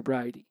my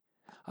sobriety.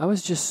 I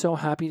was just so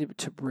happy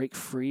to break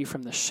free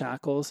from the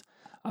shackles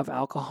of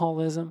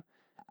alcoholism.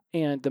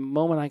 And the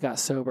moment I got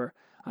sober,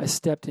 I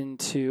stepped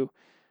into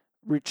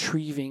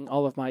retrieving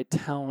all of my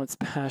talents,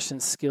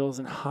 passions, skills,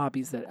 and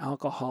hobbies that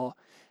alcohol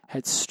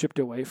had stripped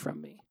away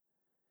from me.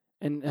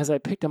 And as I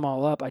picked them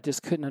all up, I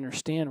just couldn't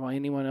understand why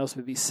anyone else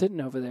would be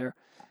sitting over there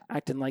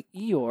acting like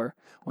Eeyore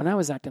when I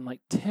was acting like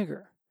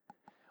Tigger.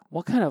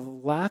 What kind of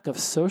lack of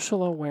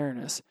social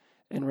awareness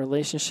and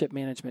relationship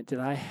management did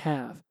I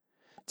have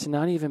to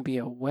not even be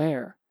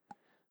aware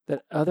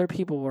that other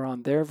people were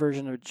on their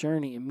version of a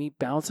journey, and me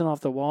bouncing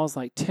off the walls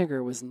like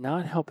Tigger was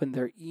not helping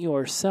their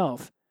Eeyore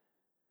self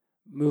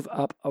move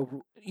up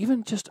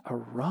even just a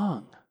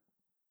rung.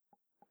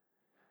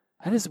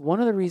 That is one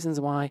of the reasons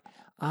why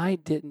I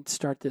didn't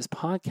start this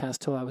podcast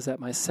till I was at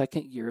my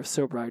second year of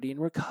sobriety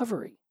and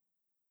recovery.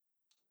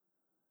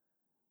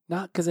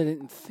 Not because I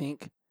didn't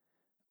think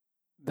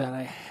that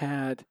I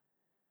had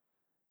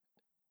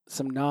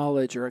some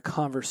knowledge or a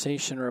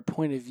conversation or a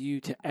point of view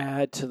to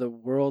add to the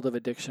world of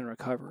addiction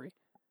recovery,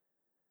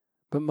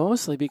 but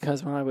mostly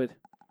because when I would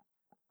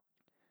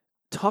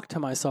talk to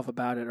myself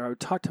about it or I would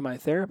talk to my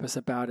therapist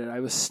about it,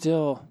 I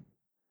still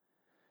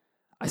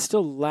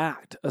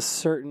lacked a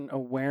certain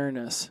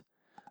awareness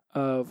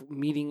of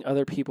meeting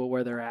other people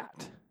where they're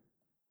at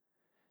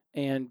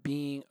and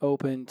being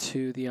open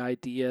to the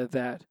idea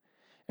that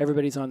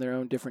everybody's on their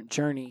own different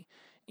journey,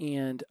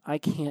 and I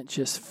can't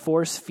just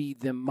force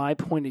feed them my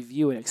point of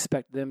view and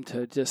expect them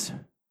to just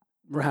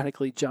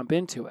radically jump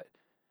into it.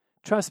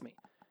 Trust me,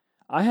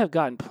 I have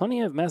gotten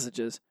plenty of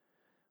messages.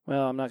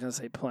 Well, I'm not going to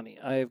say plenty.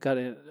 I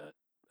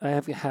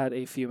have had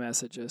a few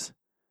messages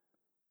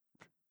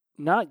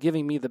not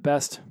giving me the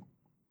best.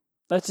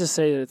 Let's just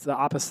say that it's the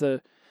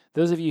opposite.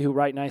 Those of you who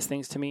write nice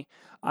things to me,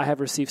 I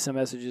have received some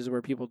messages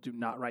where people do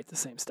not write the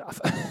same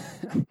stuff.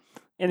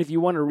 And if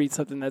you want to read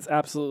something that's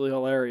absolutely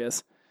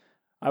hilarious,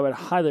 I would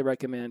highly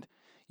recommend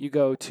you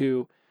go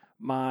to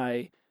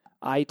my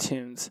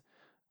iTunes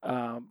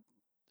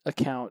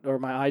account or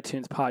my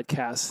iTunes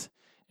podcast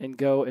and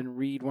go and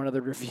read one of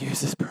the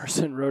reviews this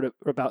person wrote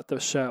about the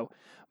show.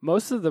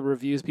 Most of the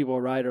reviews people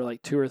write are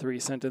like 2 or 3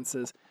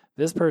 sentences.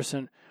 This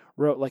person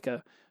wrote like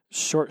a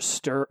short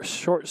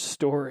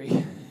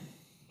story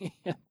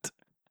and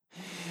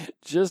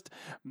just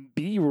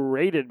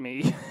berated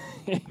me.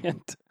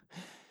 And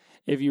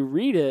if you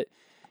read it,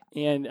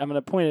 and I'm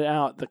going to point it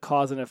out, the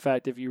cause and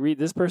effect. If you read,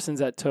 this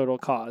person's at total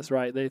cause,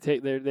 right?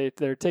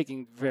 They're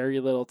taking very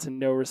little to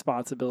no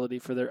responsibility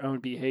for their own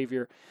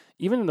behavior,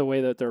 even in the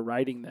way that they're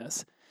writing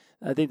this.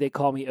 I think they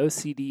call me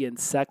OCD and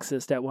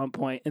sexist at one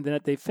point, and then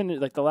they finish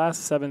like the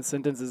last 7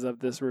 sentences of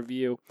this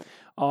review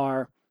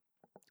are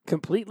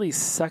completely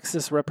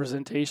sexist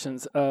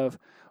representations of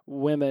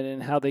women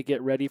and how they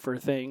get ready for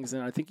things.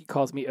 And I think he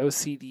calls me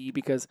OCD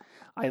because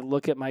I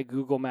look at my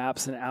Google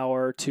Maps an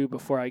hour or 2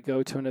 before I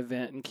go to an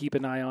event and keep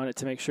an eye on it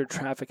to make sure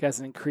traffic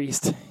hasn't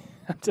increased.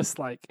 I'm just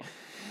like,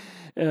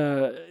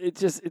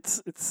 it's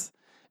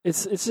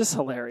just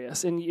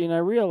hilarious. And I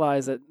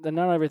realize that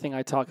not everything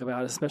I talk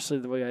about, especially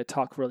the way I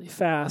talk really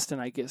fast and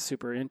I get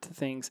super into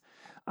things,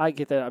 I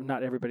get that I'm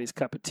not everybody's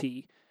cup of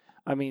tea.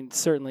 I mean,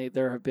 certainly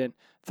there have been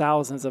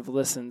thousands of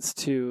listens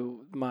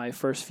to my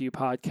first few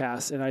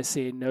podcasts, and I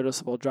see a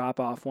noticeable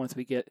drop-off once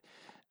we get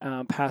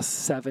past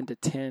 7 to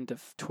 10 to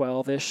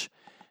 12-ish.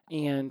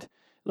 And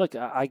look,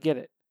 I get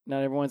it.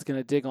 Not everyone's going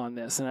to dig on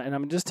this. And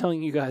I'm just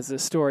telling you guys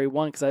this story,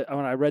 one, because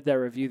when I read that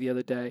review the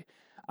other day,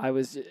 I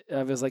was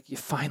like,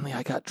 finally,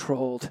 I got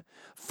trolled.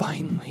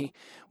 Finally.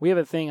 We have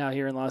a thing out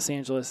here in Los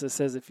Angeles that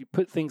says if you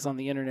put things on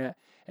the internet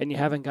and you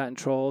haven't gotten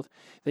trolled,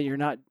 then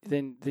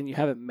you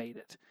haven't made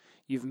it.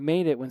 You've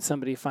made it when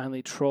somebody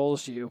finally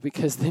trolls you,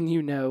 because then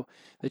you know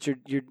that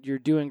you're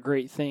doing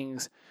great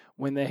things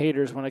when the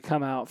haters want to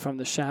come out from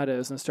the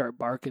shadows and start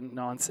barking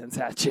nonsense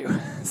at you.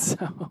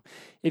 So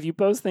if you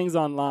post things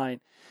online,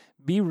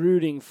 be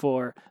rooting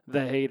for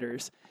the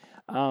haters.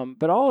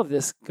 But all of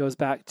this goes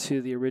back to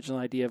the original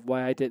idea of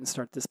why I didn't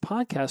start this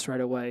podcast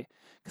right away,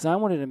 because I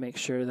wanted to make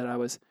sure that I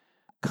was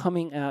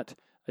coming at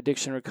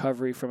addiction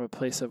recovery from a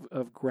place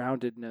of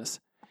groundedness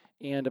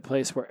and a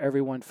place where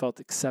everyone felt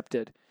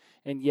accepted.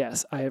 And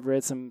yes, I have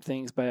read some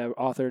things by an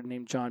author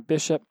named John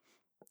Bishop.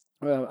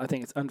 I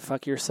think it's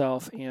Unfuck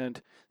Yourself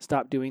and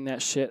Stop Doing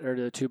That Shit are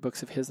the 2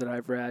 books of his that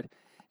I've read.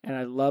 And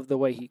I love the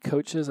way he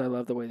coaches. I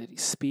love the way that he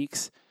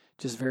speaks.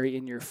 Just very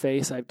in your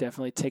face. I've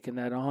definitely taken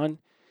that on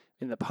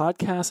in the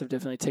podcast. I've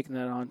definitely taken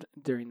that on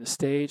during the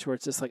stage where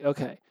it's just like,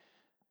 okay,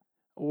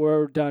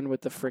 we're done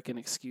with the frickin'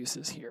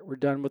 excuses here. We're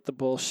done with the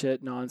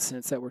bullshit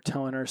nonsense that we're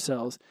telling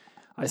ourselves.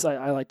 I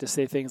like to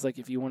say things like,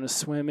 if you want to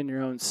swim in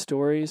your own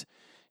stories,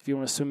 if you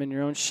want to swim in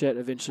your own shit,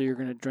 eventually you're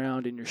going to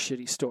drown in your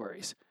shitty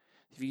stories.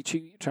 If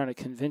you're trying to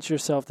convince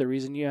yourself the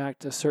reason you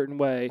act a certain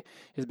way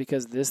is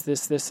because this,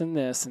 and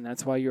this, and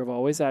that's why you've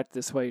always acted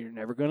this way, you're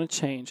never going to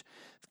change,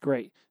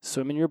 great.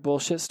 Swim in your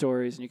bullshit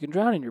stories, and you can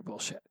drown in your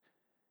bullshit.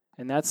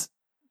 And that's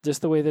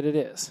just the way that it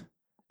is.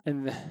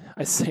 And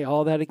I say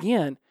all that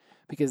again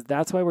because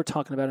that's why we're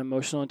talking about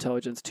Emotional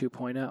Intelligence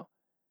 2.0.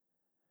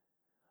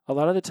 A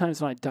lot of the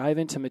times when I dive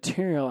into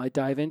material, I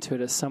dive into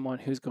it as someone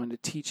who's going to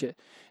teach it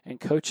and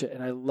coach it.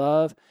 And I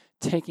love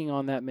taking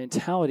on that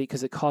mentality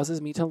because it causes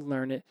me to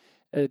learn it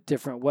a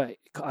different way.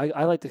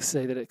 I like to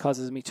say that it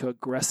causes me to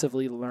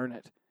aggressively learn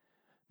it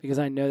because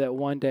I know that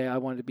one day I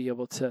want to be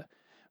able to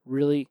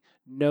really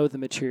know the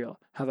material,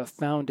 have a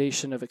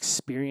foundation of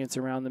experience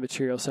around the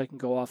material so I can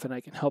go off and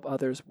I can help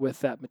others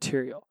with that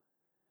material.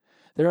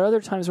 There are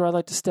other times where I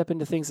like to step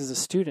into things as a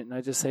student and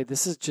I just say,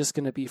 this is just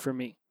going to be for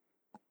me.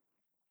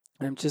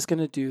 I'm just going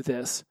to do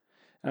this,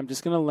 I'm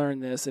just going to learn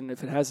this, and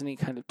if it has any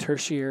kind of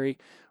tertiary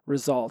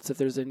results, if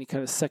there's any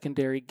kind of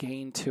secondary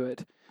gain to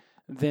it,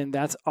 then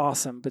that's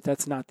awesome, but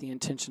that's not the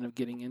intention of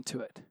getting into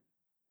it.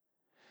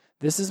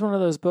 This is one of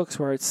those books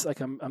where it's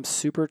like I'm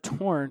super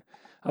torn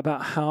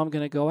about how I'm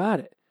going to go at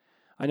it.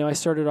 I know I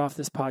started off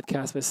this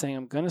podcast by saying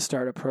I'm going to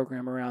start a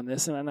program around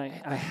this, and I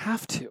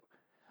have to.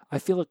 I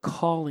feel a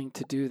calling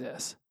to do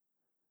this.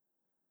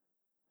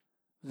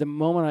 The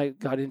moment I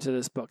got into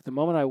this book, the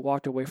moment I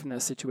walked away from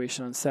that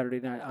situation on Saturday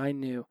night, I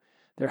knew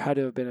there had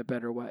to have been a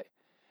better way.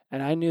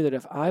 And I knew that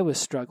if I was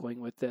struggling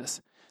with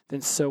this,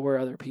 then so were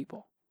other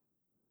people.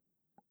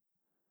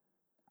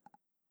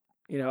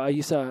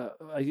 I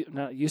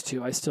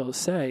still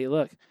say,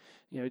 look,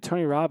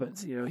 Tony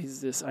Robbins, he's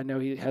this, I know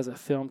he has a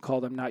film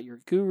called I'm Not Your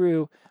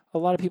Guru. A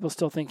lot of people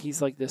still think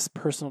he's like this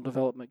personal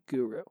development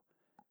guru.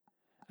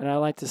 And I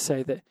like to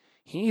say that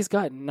he's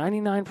got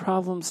 99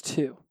 problems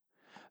too.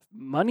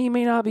 Money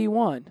may not be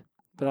one,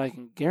 but I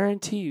can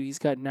guarantee you he's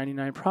got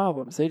 99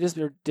 problems. They just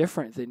are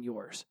different than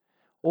yours.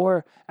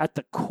 Or at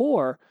the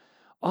core,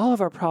 all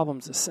of our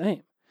problems are the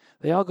same.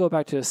 They all go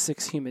back to the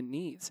 6 human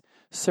needs: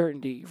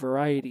 certainty,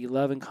 variety,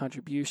 love and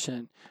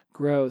contribution,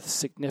 growth,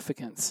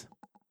 significance.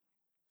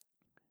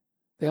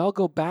 They all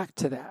go back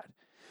to that.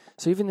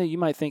 So even though you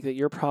might think that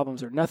your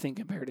problems are nothing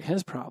compared to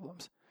his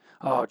problems,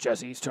 oh,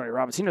 Jesse, he's Tony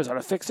Robbins. He knows how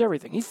to fix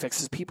everything. He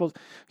fixes people.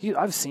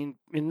 I've seen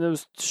in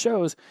those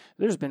shows,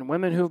 there's been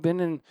women who've been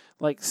in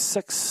like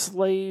sex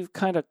slave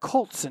kind of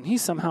cults, and he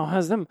somehow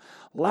has them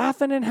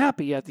laughing and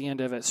happy at the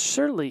end of it.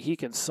 Surely he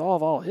can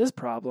solve all his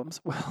problems.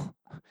 Well,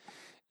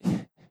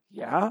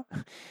 yeah,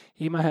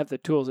 he might have the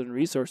tools and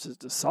resources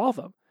to solve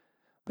them,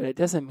 but it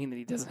doesn't mean that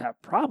he doesn't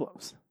have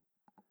problems.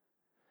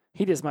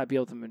 He just might be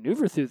able to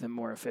maneuver through them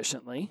more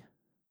efficiently.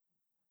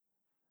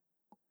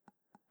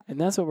 And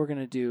that's what we're going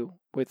to do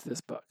with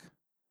this book.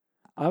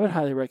 I would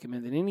highly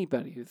recommend that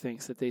anybody who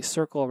thinks that they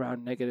circle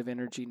around negative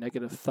energy,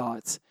 negative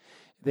thoughts,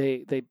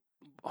 they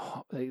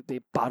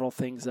bottle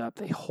things up,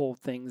 they hold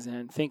things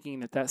in,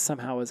 thinking that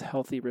somehow is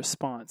healthy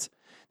response,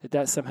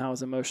 that somehow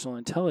is emotional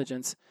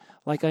intelligence.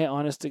 Like I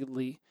honestly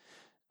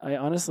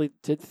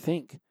did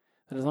think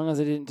that as long as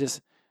I didn't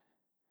just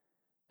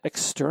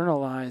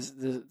externalize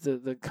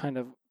the kind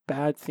of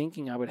bad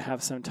thinking I would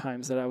have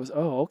sometimes, that I was,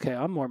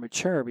 I'm more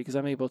mature because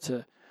I'm able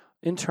to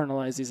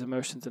internalize these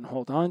emotions and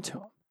hold on to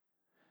them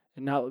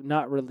and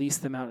not release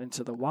them out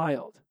into the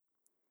wild.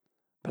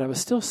 But I was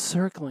still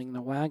circling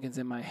the wagons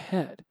in my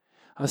head.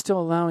 I was still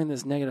allowing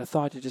this negative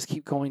thought to just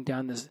keep going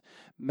down this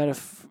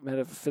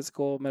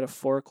metaphorical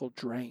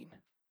drain.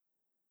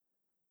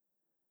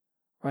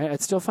 Right?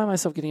 I'd still find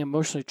myself getting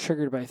emotionally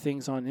triggered by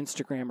things on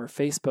Instagram or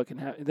Facebook.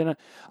 And then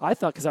I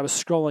thought, because I was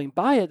scrolling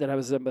by it, that I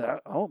was, my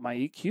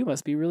EQ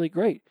must be really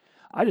great.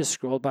 I just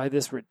scrolled by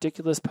this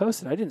ridiculous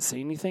post and I didn't say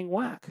anything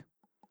whack.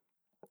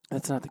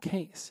 That's not the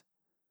case.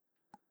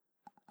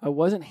 I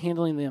wasn't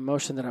handling the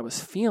emotion that I was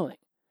feeling.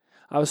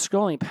 I was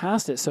scrolling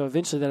past it, so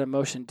eventually that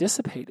emotion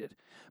dissipated,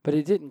 but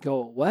it didn't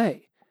go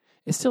away.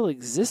 It still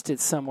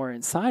existed somewhere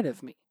inside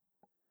of me.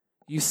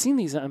 You've seen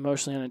these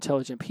emotionally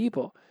unintelligent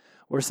people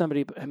where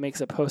somebody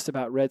makes a post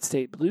about red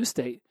state, blue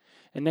state,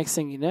 and next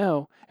thing you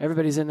know,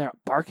 everybody's in there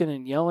barking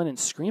and yelling and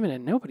screaming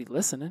and nobody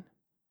listening.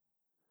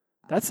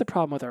 That's the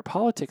problem with our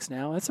politics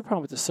now. That's the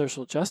problem with the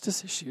social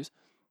justice issues.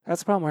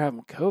 That's the problem we're having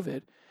with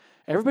COVID.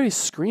 Everybody's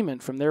screaming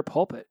from their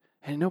pulpit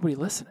and nobody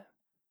listening.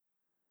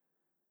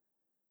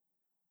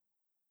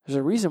 There's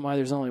a reason why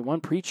there's only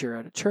one preacher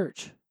at a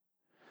church.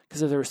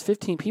 Because if there was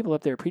 15 people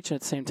up there preaching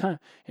at the same time,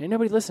 ain't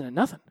nobody listening to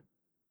nothing.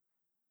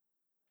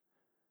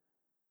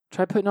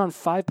 Try putting on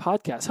 5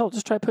 podcasts. Hell,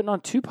 just try putting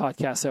on 2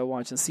 podcasts at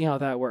once and see how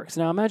that works.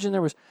 Now imagine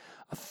there was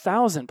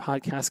 1,000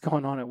 podcasts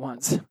going on at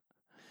once.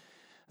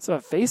 That's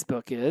what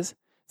Facebook is.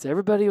 It's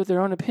everybody with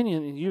their own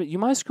opinion. And you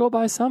might scroll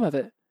by some of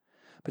it.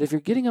 But if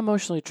you're getting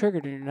emotionally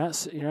triggered and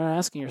you're not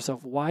asking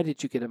yourself, why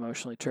did you get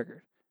emotionally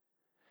triggered?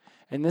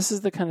 And this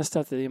is the kind of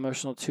stuff that the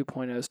Emotional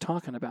 2.0 is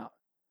talking about.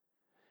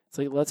 It's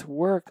like, let's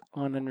work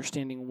on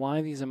understanding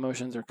why these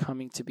emotions are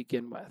coming to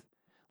begin with.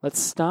 Let's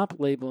stop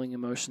labeling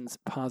emotions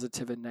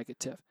positive and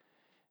negative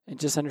and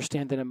just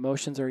understand that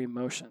emotions are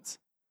emotions.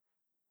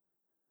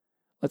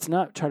 Let's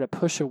not try to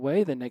push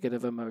away the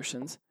negative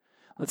emotions.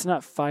 Let's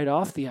not fight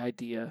off the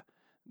idea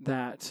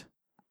that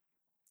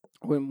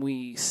when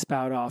we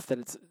spout off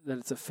that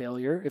it's a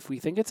failure. If we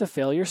think it's a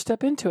failure,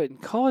 step into it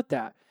and call it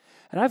that.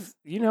 And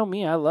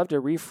me, I love to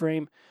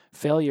reframe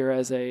failure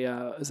as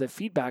a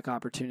feedback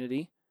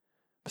opportunity.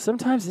 But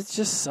sometimes it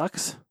just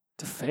sucks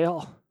to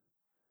fail.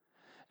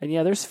 And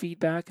yeah, there's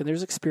feedback and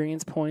there's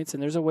experience points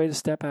and there's a way to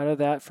step out of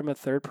that from a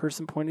third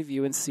person point of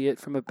view and see it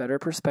from a better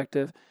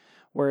perspective,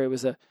 where it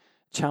was a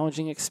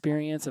challenging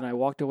experience and I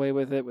walked away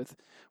with it with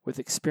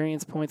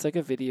experience points like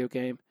a video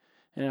game.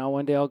 And now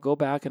one day I'll go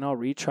back and I'll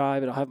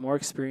retry, but I'll have more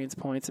experience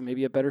points and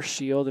maybe a better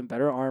shield and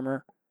better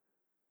armor.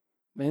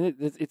 I mean,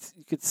 it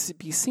could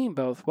be seen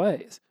both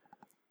ways.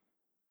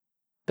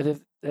 But if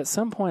at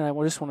some point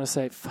I just want to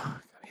say,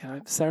 fuck,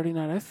 Saturday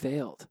night I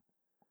failed.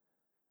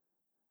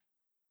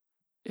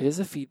 It is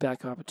a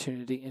feedback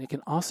opportunity, and it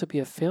can also be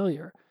a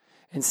failure.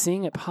 And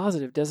seeing it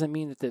positive doesn't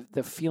mean that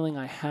the feeling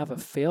I have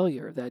of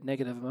failure, that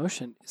negative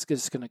emotion, is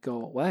just going to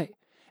go away.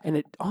 And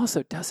it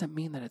also doesn't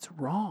mean that it's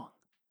wrong.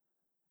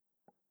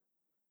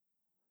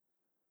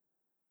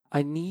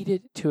 I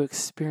needed to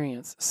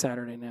experience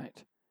Saturday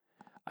night.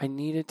 I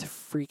needed to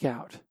freak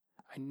out.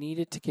 I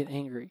needed to get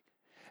angry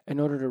in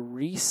order to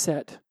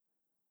reset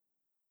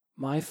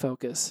my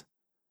focus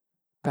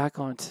back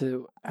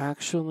onto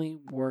actually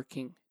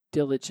working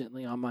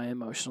diligently on my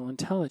emotional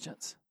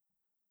intelligence.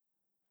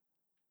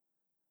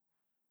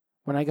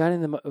 When I got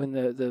in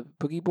the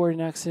boogie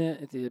boarding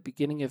accident at the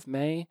beginning of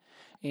May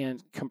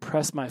and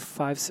compressed my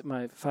 5,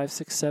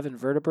 6, 7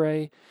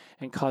 vertebrae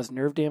and caused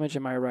nerve damage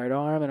in my right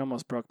arm and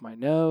almost broke my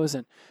nose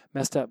and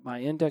messed up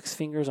my index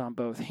fingers on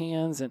both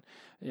hands and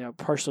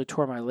partially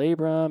tore my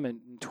labrum and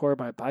tore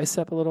my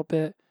bicep a little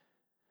bit,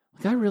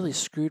 I really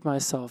screwed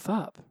myself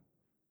up.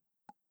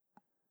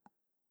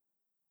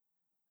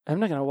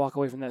 I'm not going to walk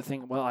away from that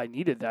thing, well, I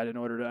needed that in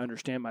order to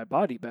understand my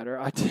body better.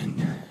 I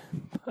didn't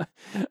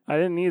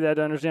need that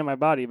to understand my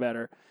body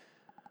better.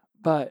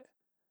 But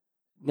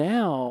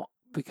now,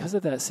 because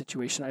of that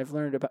situation, I've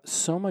learned about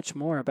so much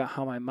more about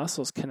how my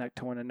muscles connect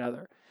to one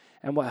another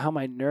and how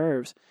my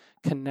nerves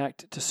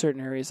connect to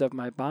certain areas of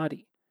my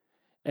body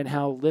and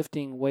how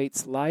lifting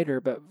weights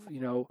lighter but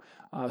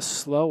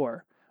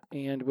slower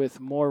and with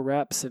more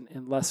reps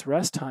and less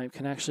rest time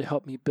can actually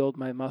help me build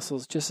my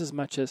muscles just as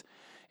much as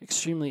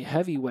extremely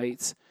heavy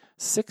weights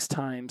 6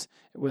 times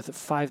with a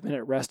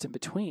 5-minute rest in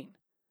between.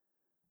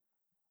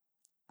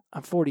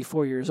 I'm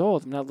 44 years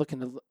old. I'm not looking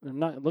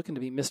to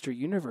be Mr.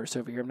 Universe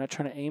over here. I'm not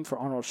trying to aim for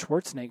Arnold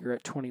Schwarzenegger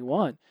at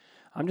 21.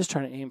 I'm just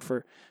trying to aim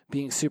for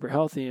being super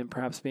healthy and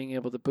perhaps being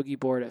able to boogie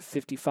board at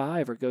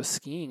 55 or go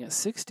skiing at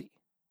 60.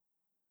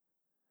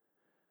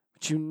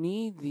 But you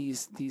need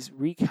these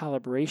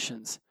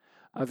recalibrations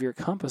of your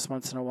compass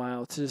once in a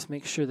while to just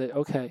make sure that,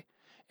 okay,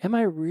 am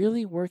I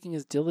really working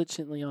as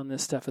diligently on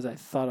this stuff as I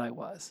thought I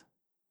was?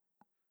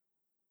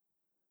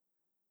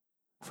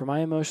 For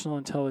my emotional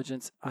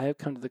intelligence, I have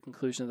come to the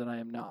conclusion that I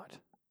am not.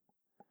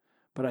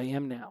 But I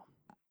am now.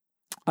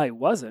 I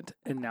wasn't,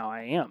 and now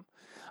I am.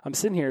 I'm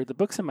sitting here, the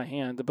book's in my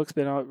hand. The book's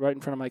been out right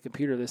in front of my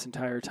computer this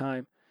entire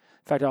time.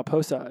 In fact, I'll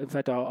post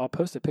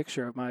a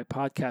picture of my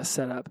podcast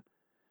setup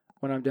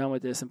when I'm done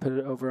with this and put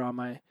it over on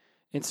my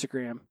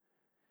Instagram.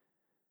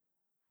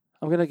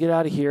 I'm going to get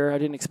out of here. I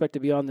didn't expect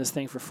to be on this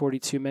thing for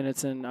 42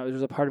 minutes, and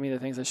there's a part of me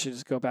that thinks I should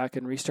just go back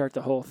and restart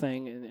the whole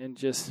thing and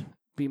just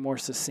be more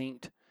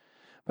succinct.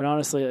 But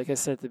honestly, like I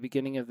said at the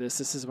beginning of this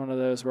is one of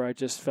those where I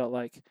just felt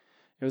like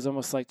it was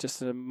almost like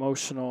just an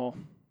emotional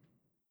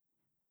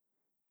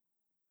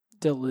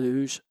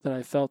deluge that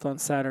I felt on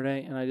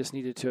Saturday, and I just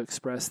needed to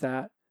express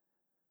that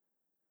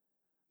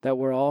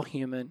we're all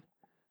human.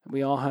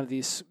 We all have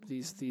these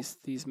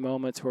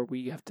moments where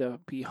we have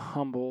to be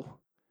humble.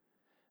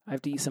 I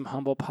have to eat some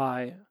humble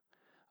pie.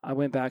 I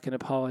went back and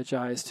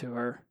apologized to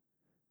her.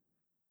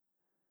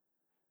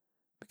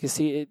 Because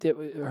see,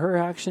 her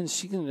actions,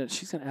 she's gonna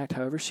act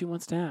however she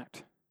wants to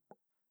act.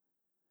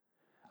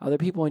 Other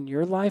people in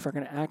your life are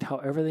going to act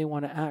however they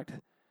want to act.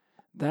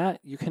 That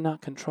you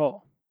cannot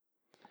control.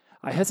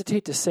 I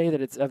hesitate to say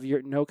that it's of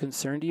no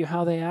concern to you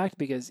how they act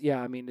because,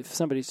 if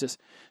somebody's just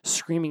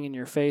screaming in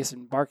your face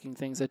and barking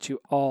things at you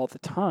all the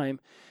time,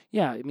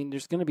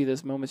 there's going to be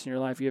those moments in your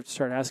life you have to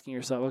start asking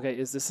yourself, okay,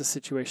 is this a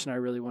situation I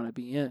really want to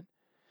be in?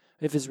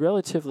 If it's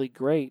relatively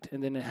great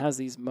and then it has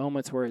these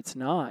moments where it's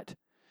not,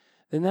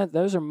 then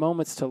those are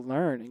moments to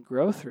learn and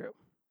grow through.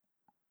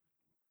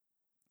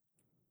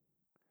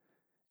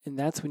 And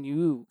that's when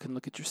you can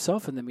look at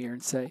yourself in the mirror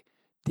and say,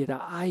 did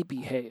I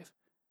behave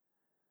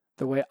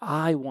the way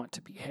I want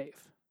to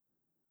behave?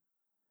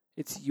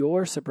 It's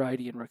your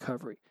sobriety and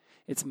recovery.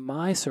 It's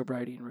my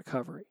sobriety and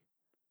recovery.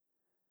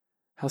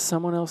 How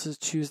someone else's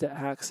choose to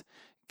act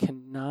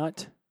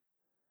cannot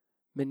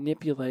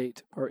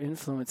manipulate or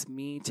influence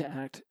me to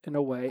act in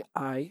a way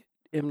I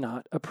am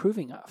not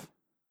approving of.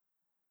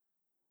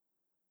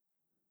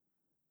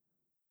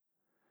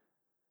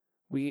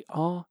 We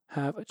all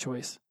have a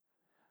choice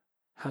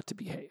how to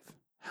behave,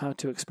 how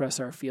to express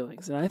our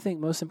feelings. And I think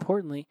most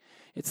importantly,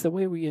 it's the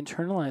way we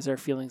internalize our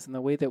feelings and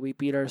the way that we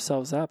beat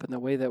ourselves up and the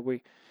way that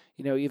we,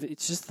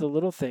 it's just the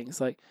little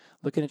things like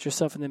looking at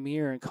yourself in the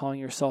mirror and calling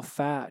yourself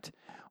fat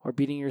or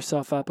beating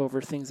yourself up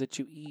over things that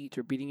you eat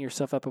or beating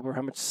yourself up over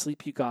how much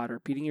sleep you got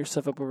or beating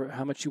yourself up over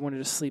how much you wanted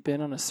to sleep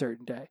in on a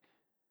certain day.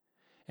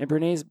 In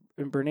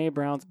Brene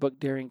Brown's book,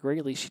 Daring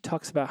Greatly, she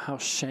talks about how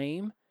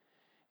shame,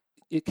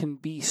 it can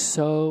be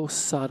so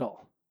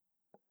subtle.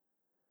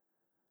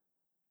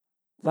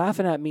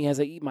 Laughing at me as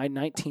I eat my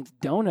 19th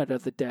donut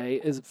of the day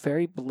is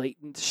very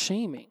blatant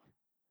shaming.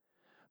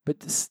 But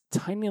this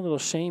tiny little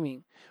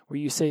shaming where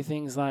you say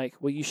things like,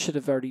 well, you should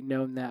have already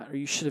known that, or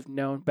you should have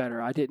known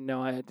better. I didn't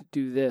know I had to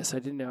do this. I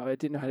didn't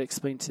know how to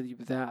explain to you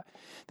that.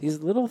 These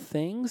little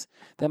things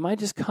that might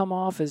just come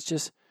off as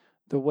just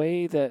the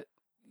way that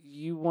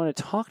you want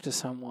to talk to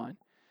someone,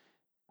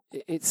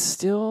 it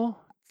still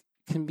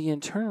can be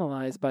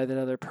internalized by that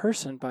other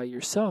person, by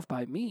yourself,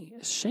 by me,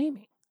 as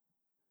shaming.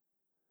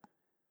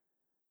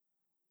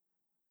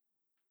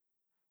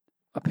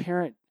 a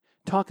parent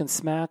talking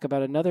smack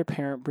about another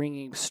parent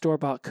bringing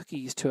store-bought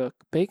cookies to a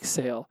bake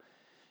sale,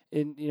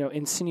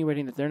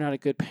 insinuating that they're not a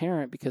good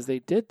parent because they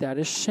did that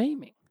is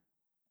shaming.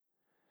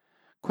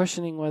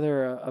 Questioning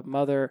whether a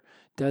mother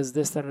does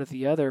this, that, or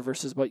the other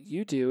versus what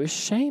you do is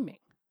shaming.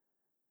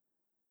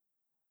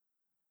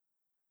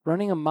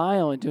 Running a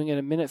mile and doing it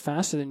a minute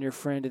faster than your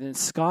friend and then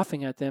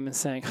scoffing at them and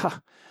saying,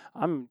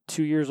 I'm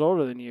 2 years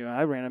older than you.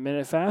 I ran a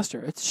minute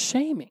faster. It's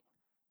shaming.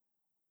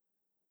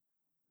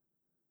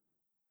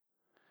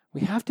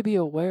 We have to be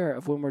aware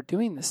of when we're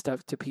doing this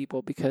stuff to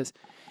people because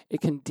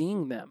it can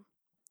ding them.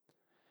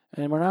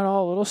 And we're not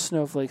all little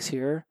snowflakes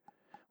here.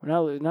 We're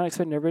not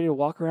expecting everybody to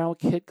walk around with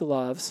kid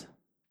gloves.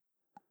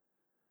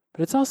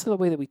 But it's also the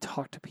way that we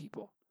talk to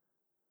people.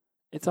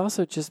 It's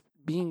also just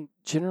being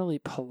generally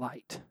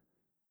polite.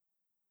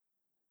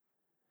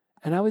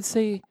 And I would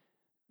say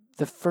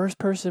the first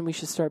person we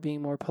should start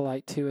being more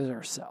polite to is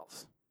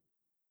ourselves.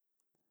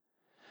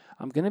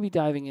 I'm going to be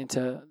diving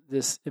into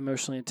this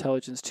Emotional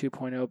Intelligence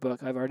 2.0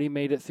 book. I've already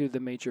made it through the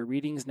major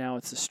readings. Now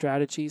it's the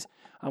strategies.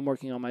 I'm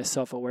working on my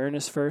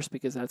self-awareness first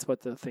because that's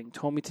what the thing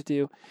told me to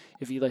do.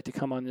 If you'd like to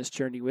come on this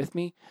journey with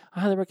me,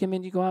 I highly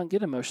recommend you go out and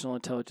get Emotional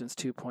Intelligence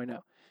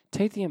 2.0.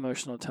 Take the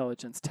Emotional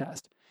Intelligence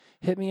test.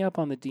 Hit me up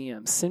on the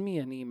DM. Send me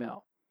an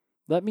email.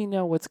 Let me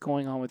know what's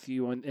going on with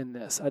you in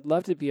this. I'd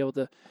love to be able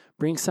to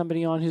bring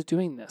somebody on who's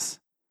doing this.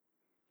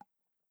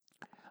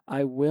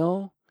 I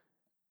will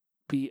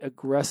be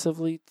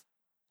aggressively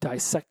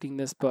dissecting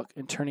this book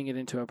and turning it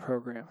into a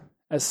program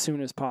as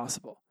soon as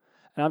possible.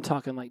 And I'm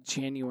talking like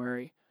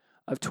January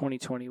of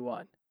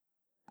 2021.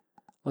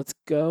 Let's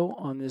go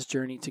on this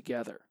journey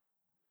together.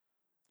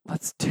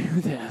 Let's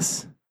do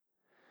this.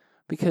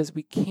 Because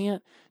we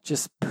can't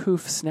just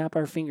snap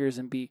our fingers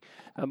and be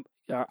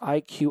our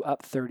IQ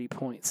up 30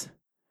 points.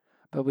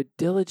 But with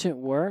diligent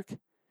work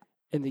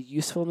and the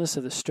usefulness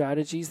of the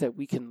strategies that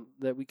we can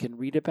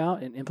read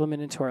about and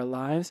implement into our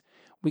lives,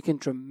 we can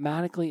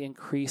dramatically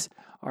increase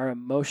our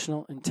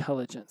emotional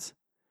intelligence.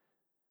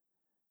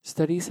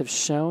 Studies have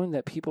shown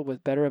that people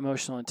with better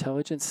emotional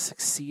intelligence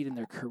succeed in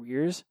their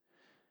careers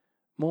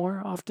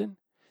more often.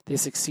 They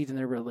succeed in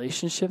their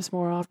relationships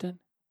more often.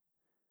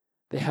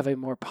 They have a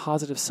more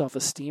positive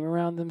self-esteem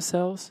around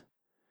themselves.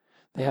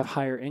 They have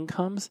higher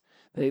incomes.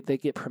 They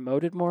get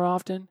promoted more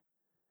often.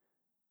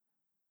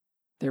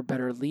 They're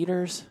better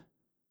leaders.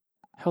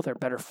 Hell, they're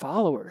better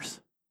followers.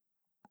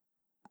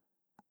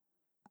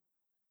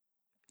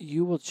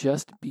 You will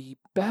just be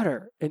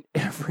better in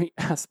every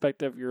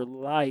aspect of your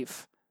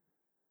life.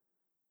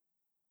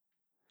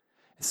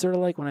 It's sort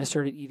of like when I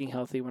started eating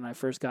healthy when I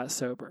first got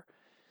sober.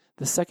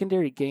 The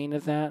secondary gain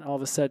of that all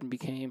of a sudden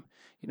became,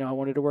 I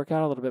wanted to work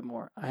out a little bit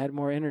more. I had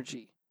more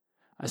energy.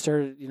 I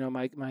started,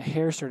 my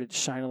hair started to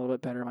shine a little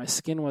bit better. My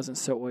skin wasn't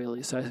so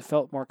oily, so I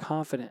felt more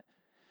confident.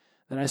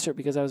 Then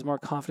because I was more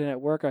confident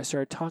at work, I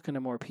started talking to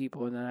more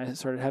people, and then I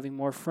started having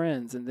more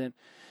friends, and then,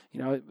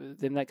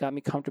 then that got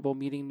me comfortable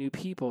meeting new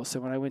people.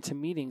 So when I went to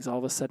meetings, all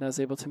of a sudden I was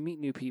able to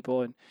meet new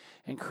people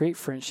and create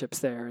friendships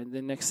there. And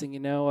then next thing you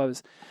know,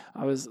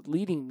 I was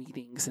leading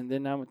meetings, and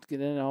then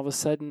all of a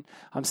sudden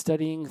I'm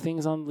studying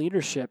things on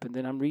leadership, and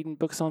then I'm reading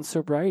books on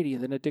sobriety,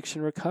 and then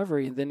addiction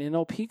recovery, and then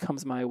NLP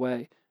comes my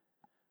way.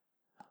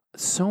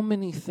 So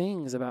many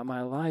things about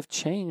my life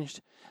changed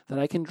that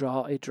I can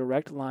draw a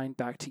direct line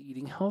back to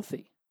eating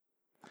healthy.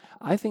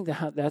 I think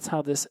that's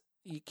how this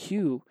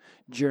EQ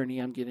journey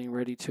I'm getting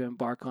ready to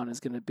embark on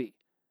is going to be.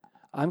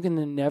 I'm going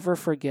to never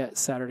forget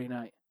Saturday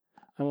night.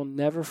 I will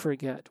never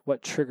forget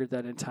what triggered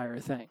that entire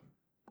thing.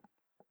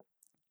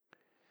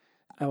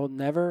 I will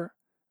never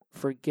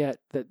forget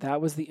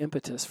that was the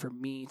impetus for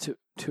me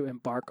to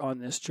embark on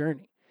this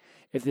journey.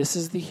 If this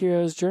is the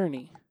hero's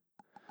journey,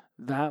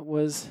 that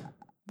was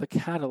the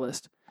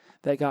catalyst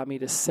that got me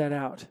to set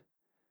out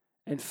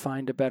and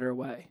find a better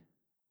way.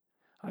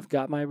 I've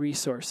got my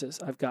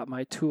resources. I've got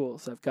my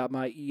tools. I've got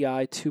my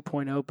EI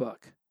 2.0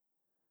 book.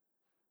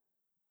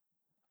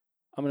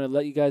 I'm going to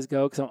let you guys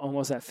go because I'm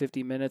almost at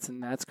 50 minutes,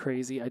 and that's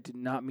crazy. I did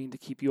not mean to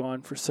keep you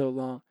on for so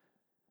long.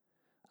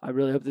 I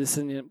really hope this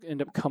didn't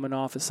end up coming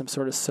off as some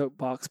sort of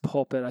soapbox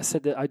pulpit. I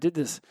said that I did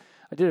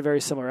a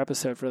very similar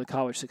episode for the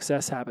College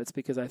Success Habits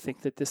because I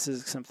think that this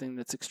is something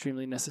that's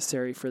extremely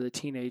necessary for the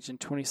teenage and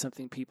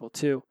 20-something people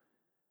too.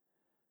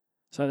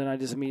 So then I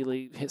just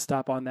immediately hit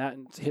stop on that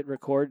and hit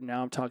record, and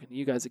now I'm talking to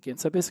you guys again.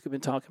 So I've basically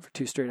been talking for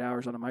 2 straight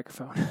hours on a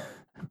microphone.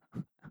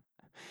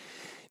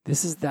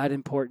 This is that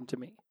important to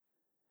me.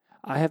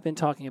 I have been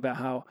talking about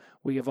how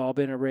we have all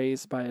been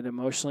raised by an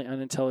emotionally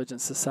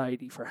unintelligent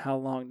society for how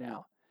long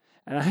now?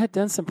 And I had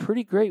done some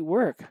pretty great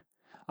work.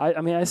 I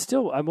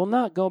will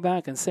not go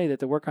back and say that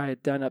the work I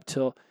had done up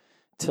till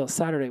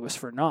Saturday was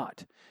for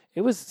naught.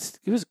 It was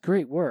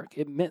great work.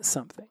 It meant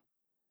something.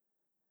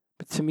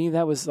 But to me,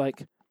 that was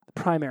like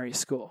primary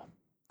school,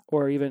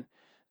 or even,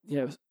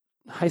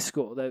 high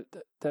school. Now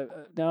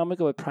I'm gonna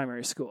go with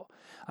primary school.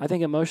 I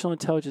think Emotional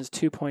Intelligence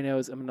 2.0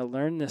 is I'm gonna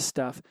learn this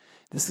stuff.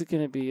 This is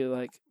gonna be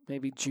like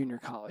maybe junior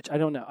college. I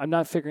don't know. I'm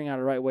not figuring out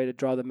a right way to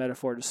draw the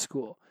metaphor to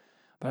school.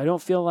 But I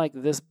don't feel like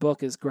this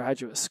book is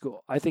graduate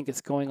school. I think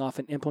it's going off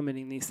and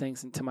implementing these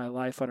things into my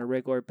life on a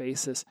regular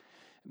basis,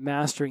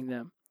 mastering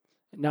them,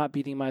 not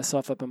beating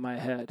myself up in my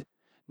head,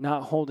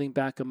 not holding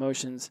back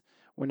emotions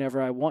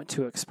whenever I want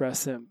to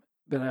express them,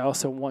 but I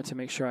also want to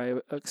make sure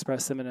I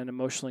express them in an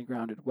emotionally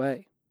grounded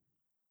way.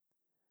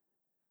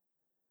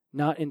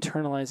 Not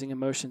internalizing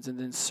emotions and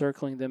then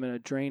circling them in a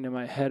drain in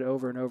my head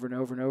over and over and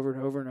over and over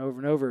and over and over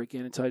and over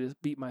again until I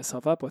just beat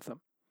myself up with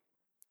them.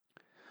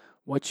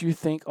 What you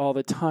think all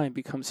the time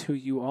becomes who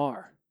you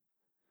are.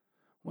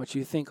 What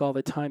you think all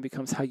the time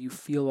becomes how you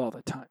feel all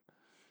the time.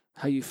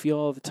 How you feel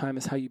all the time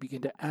is how you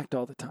begin to act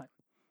all the time.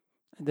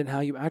 And then how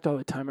you act all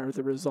the time are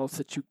the results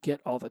that you get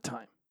all the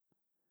time.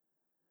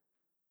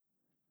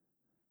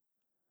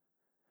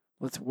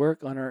 Let's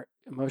work on our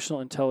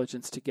emotional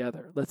intelligence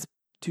together. Let's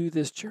do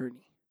this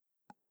journey.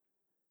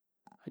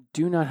 I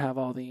do not have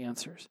all the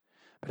answers,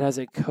 but as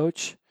a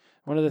coach,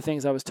 one of the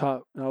things I was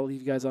taught, and I'll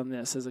leave you guys on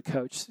this as a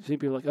coach,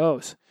 people are like,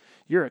 oh,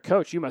 you're a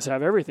coach, you must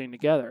have everything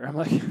together. I'm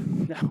like,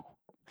 no,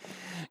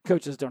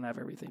 coaches don't have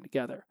everything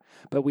together,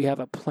 but we have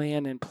a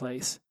plan in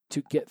place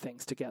to get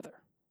things together.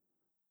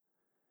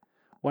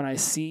 When I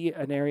see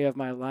an area of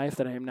my life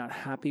that I am not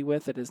happy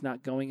with, that is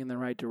not going in the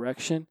right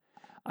direction,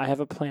 I have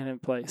a plan in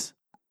place.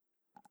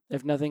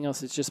 If nothing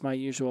else, it's just my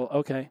usual,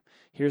 okay,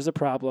 here's the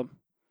problem.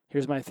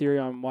 Here's my theory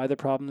on why the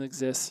problem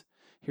exists.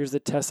 Here's the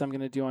test I'm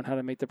going to do on how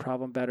to make the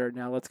problem better.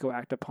 Now let's go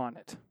act upon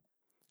it.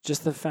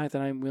 Just the fact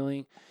that I'm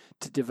willing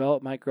to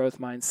develop my growth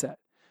mindset,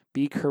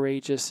 be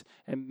courageous,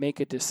 and make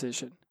a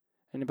decision.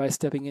 And by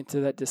stepping into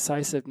that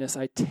decisiveness,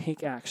 I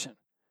take action.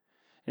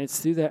 And it's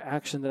through that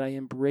action that I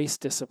embrace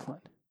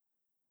discipline.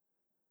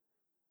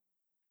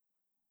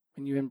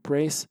 When you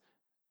embrace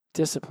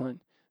discipline,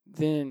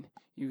 then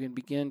you can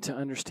begin to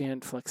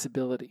understand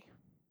flexibility.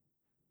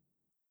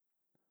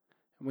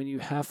 When you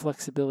have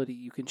flexibility,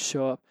 you can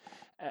show up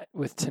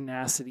with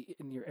tenacity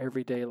in your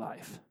everyday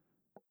life.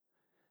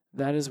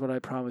 That is what I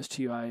promised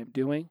you I am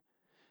doing.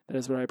 That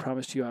is what I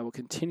promised you I will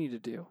continue to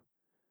do.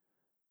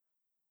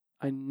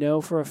 I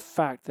know for a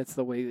fact that's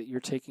the way that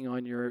you're taking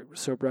on your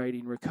sobriety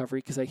and recovery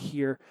because I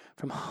hear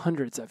from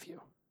hundreds of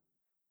you.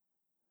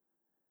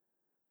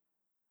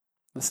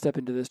 Let's step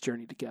into this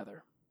journey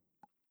together.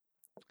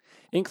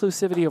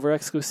 Inclusivity over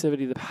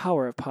exclusivity, the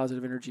power of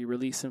positive energy,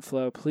 release and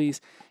flow.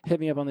 Please hit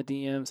me up on the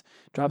DMs,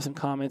 drop some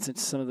comments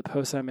into some of the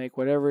posts I make,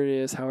 whatever it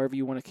is, however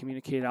you want to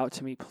communicate out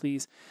to me,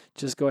 please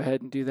just go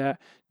ahead and do that.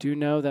 Do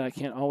know that I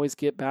can't always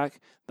get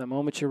back the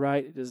moment you're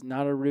right. It is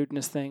not a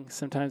rudeness thing.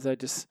 Sometimes I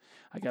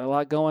got a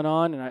lot going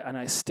on and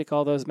I stick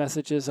all those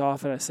messages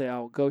off and I say,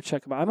 I'll go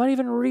check them out. I might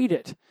even read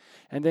it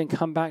and then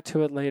come back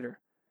to it later.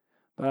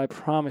 But I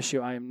promise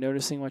you, I am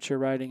noticing what you're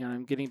writing, and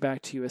I'm getting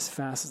back to you as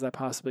fast as I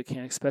possibly can,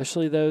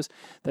 especially those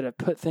that have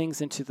put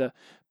things into the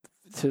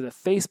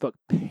Facebook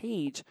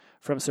page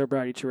from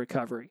Sobriety to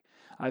Recovery.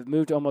 I've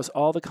moved almost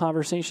all the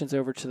conversations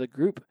over to the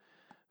group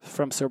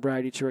from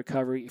Sobriety to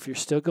Recovery. If you're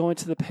still going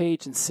to the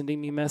page and sending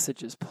me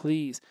messages,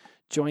 please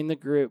join the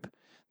group.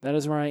 That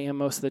is where I am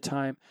most of the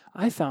time.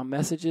 I found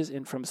messages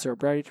in from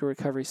Sobriety to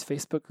Recovery's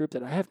Facebook group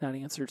that I have not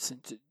answered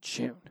since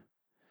June.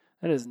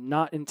 That is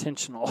not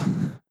intentional.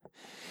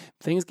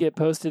 Things get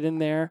posted in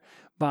there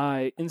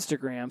by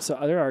Instagram, so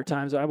there are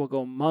times I will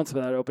go months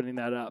without opening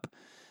that up.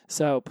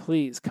 So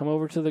please come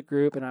over to the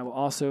group, and I will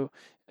also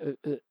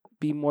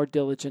be more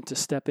diligent to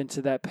step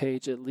into that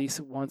page at least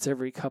once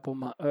every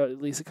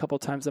at least a couple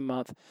times a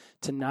month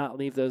to not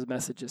leave those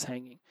messages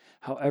hanging.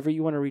 However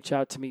you want to reach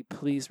out to me,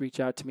 please reach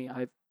out to me.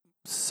 I'm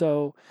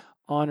so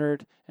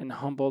honored and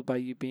humbled by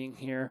you being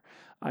here.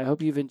 I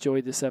hope you've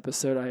enjoyed this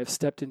episode. I have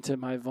stepped into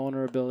my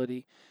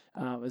vulnerability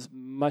as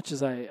much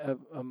as I am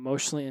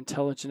emotionally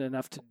intelligent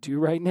enough to do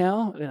right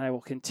now, and I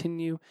will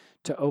continue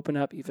to open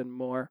up even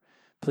more.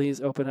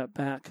 Please open up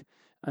back.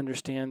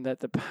 Understand that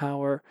the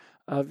power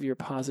of your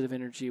positive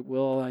energy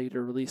will allow you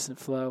to release and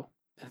flow.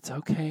 And it's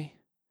okay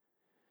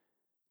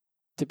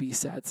to be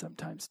sad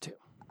sometimes too.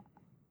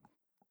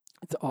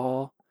 It's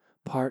all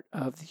part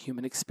of the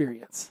human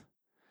experience.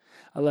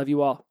 I love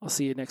you all. I'll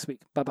see you next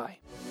week. Bye-bye.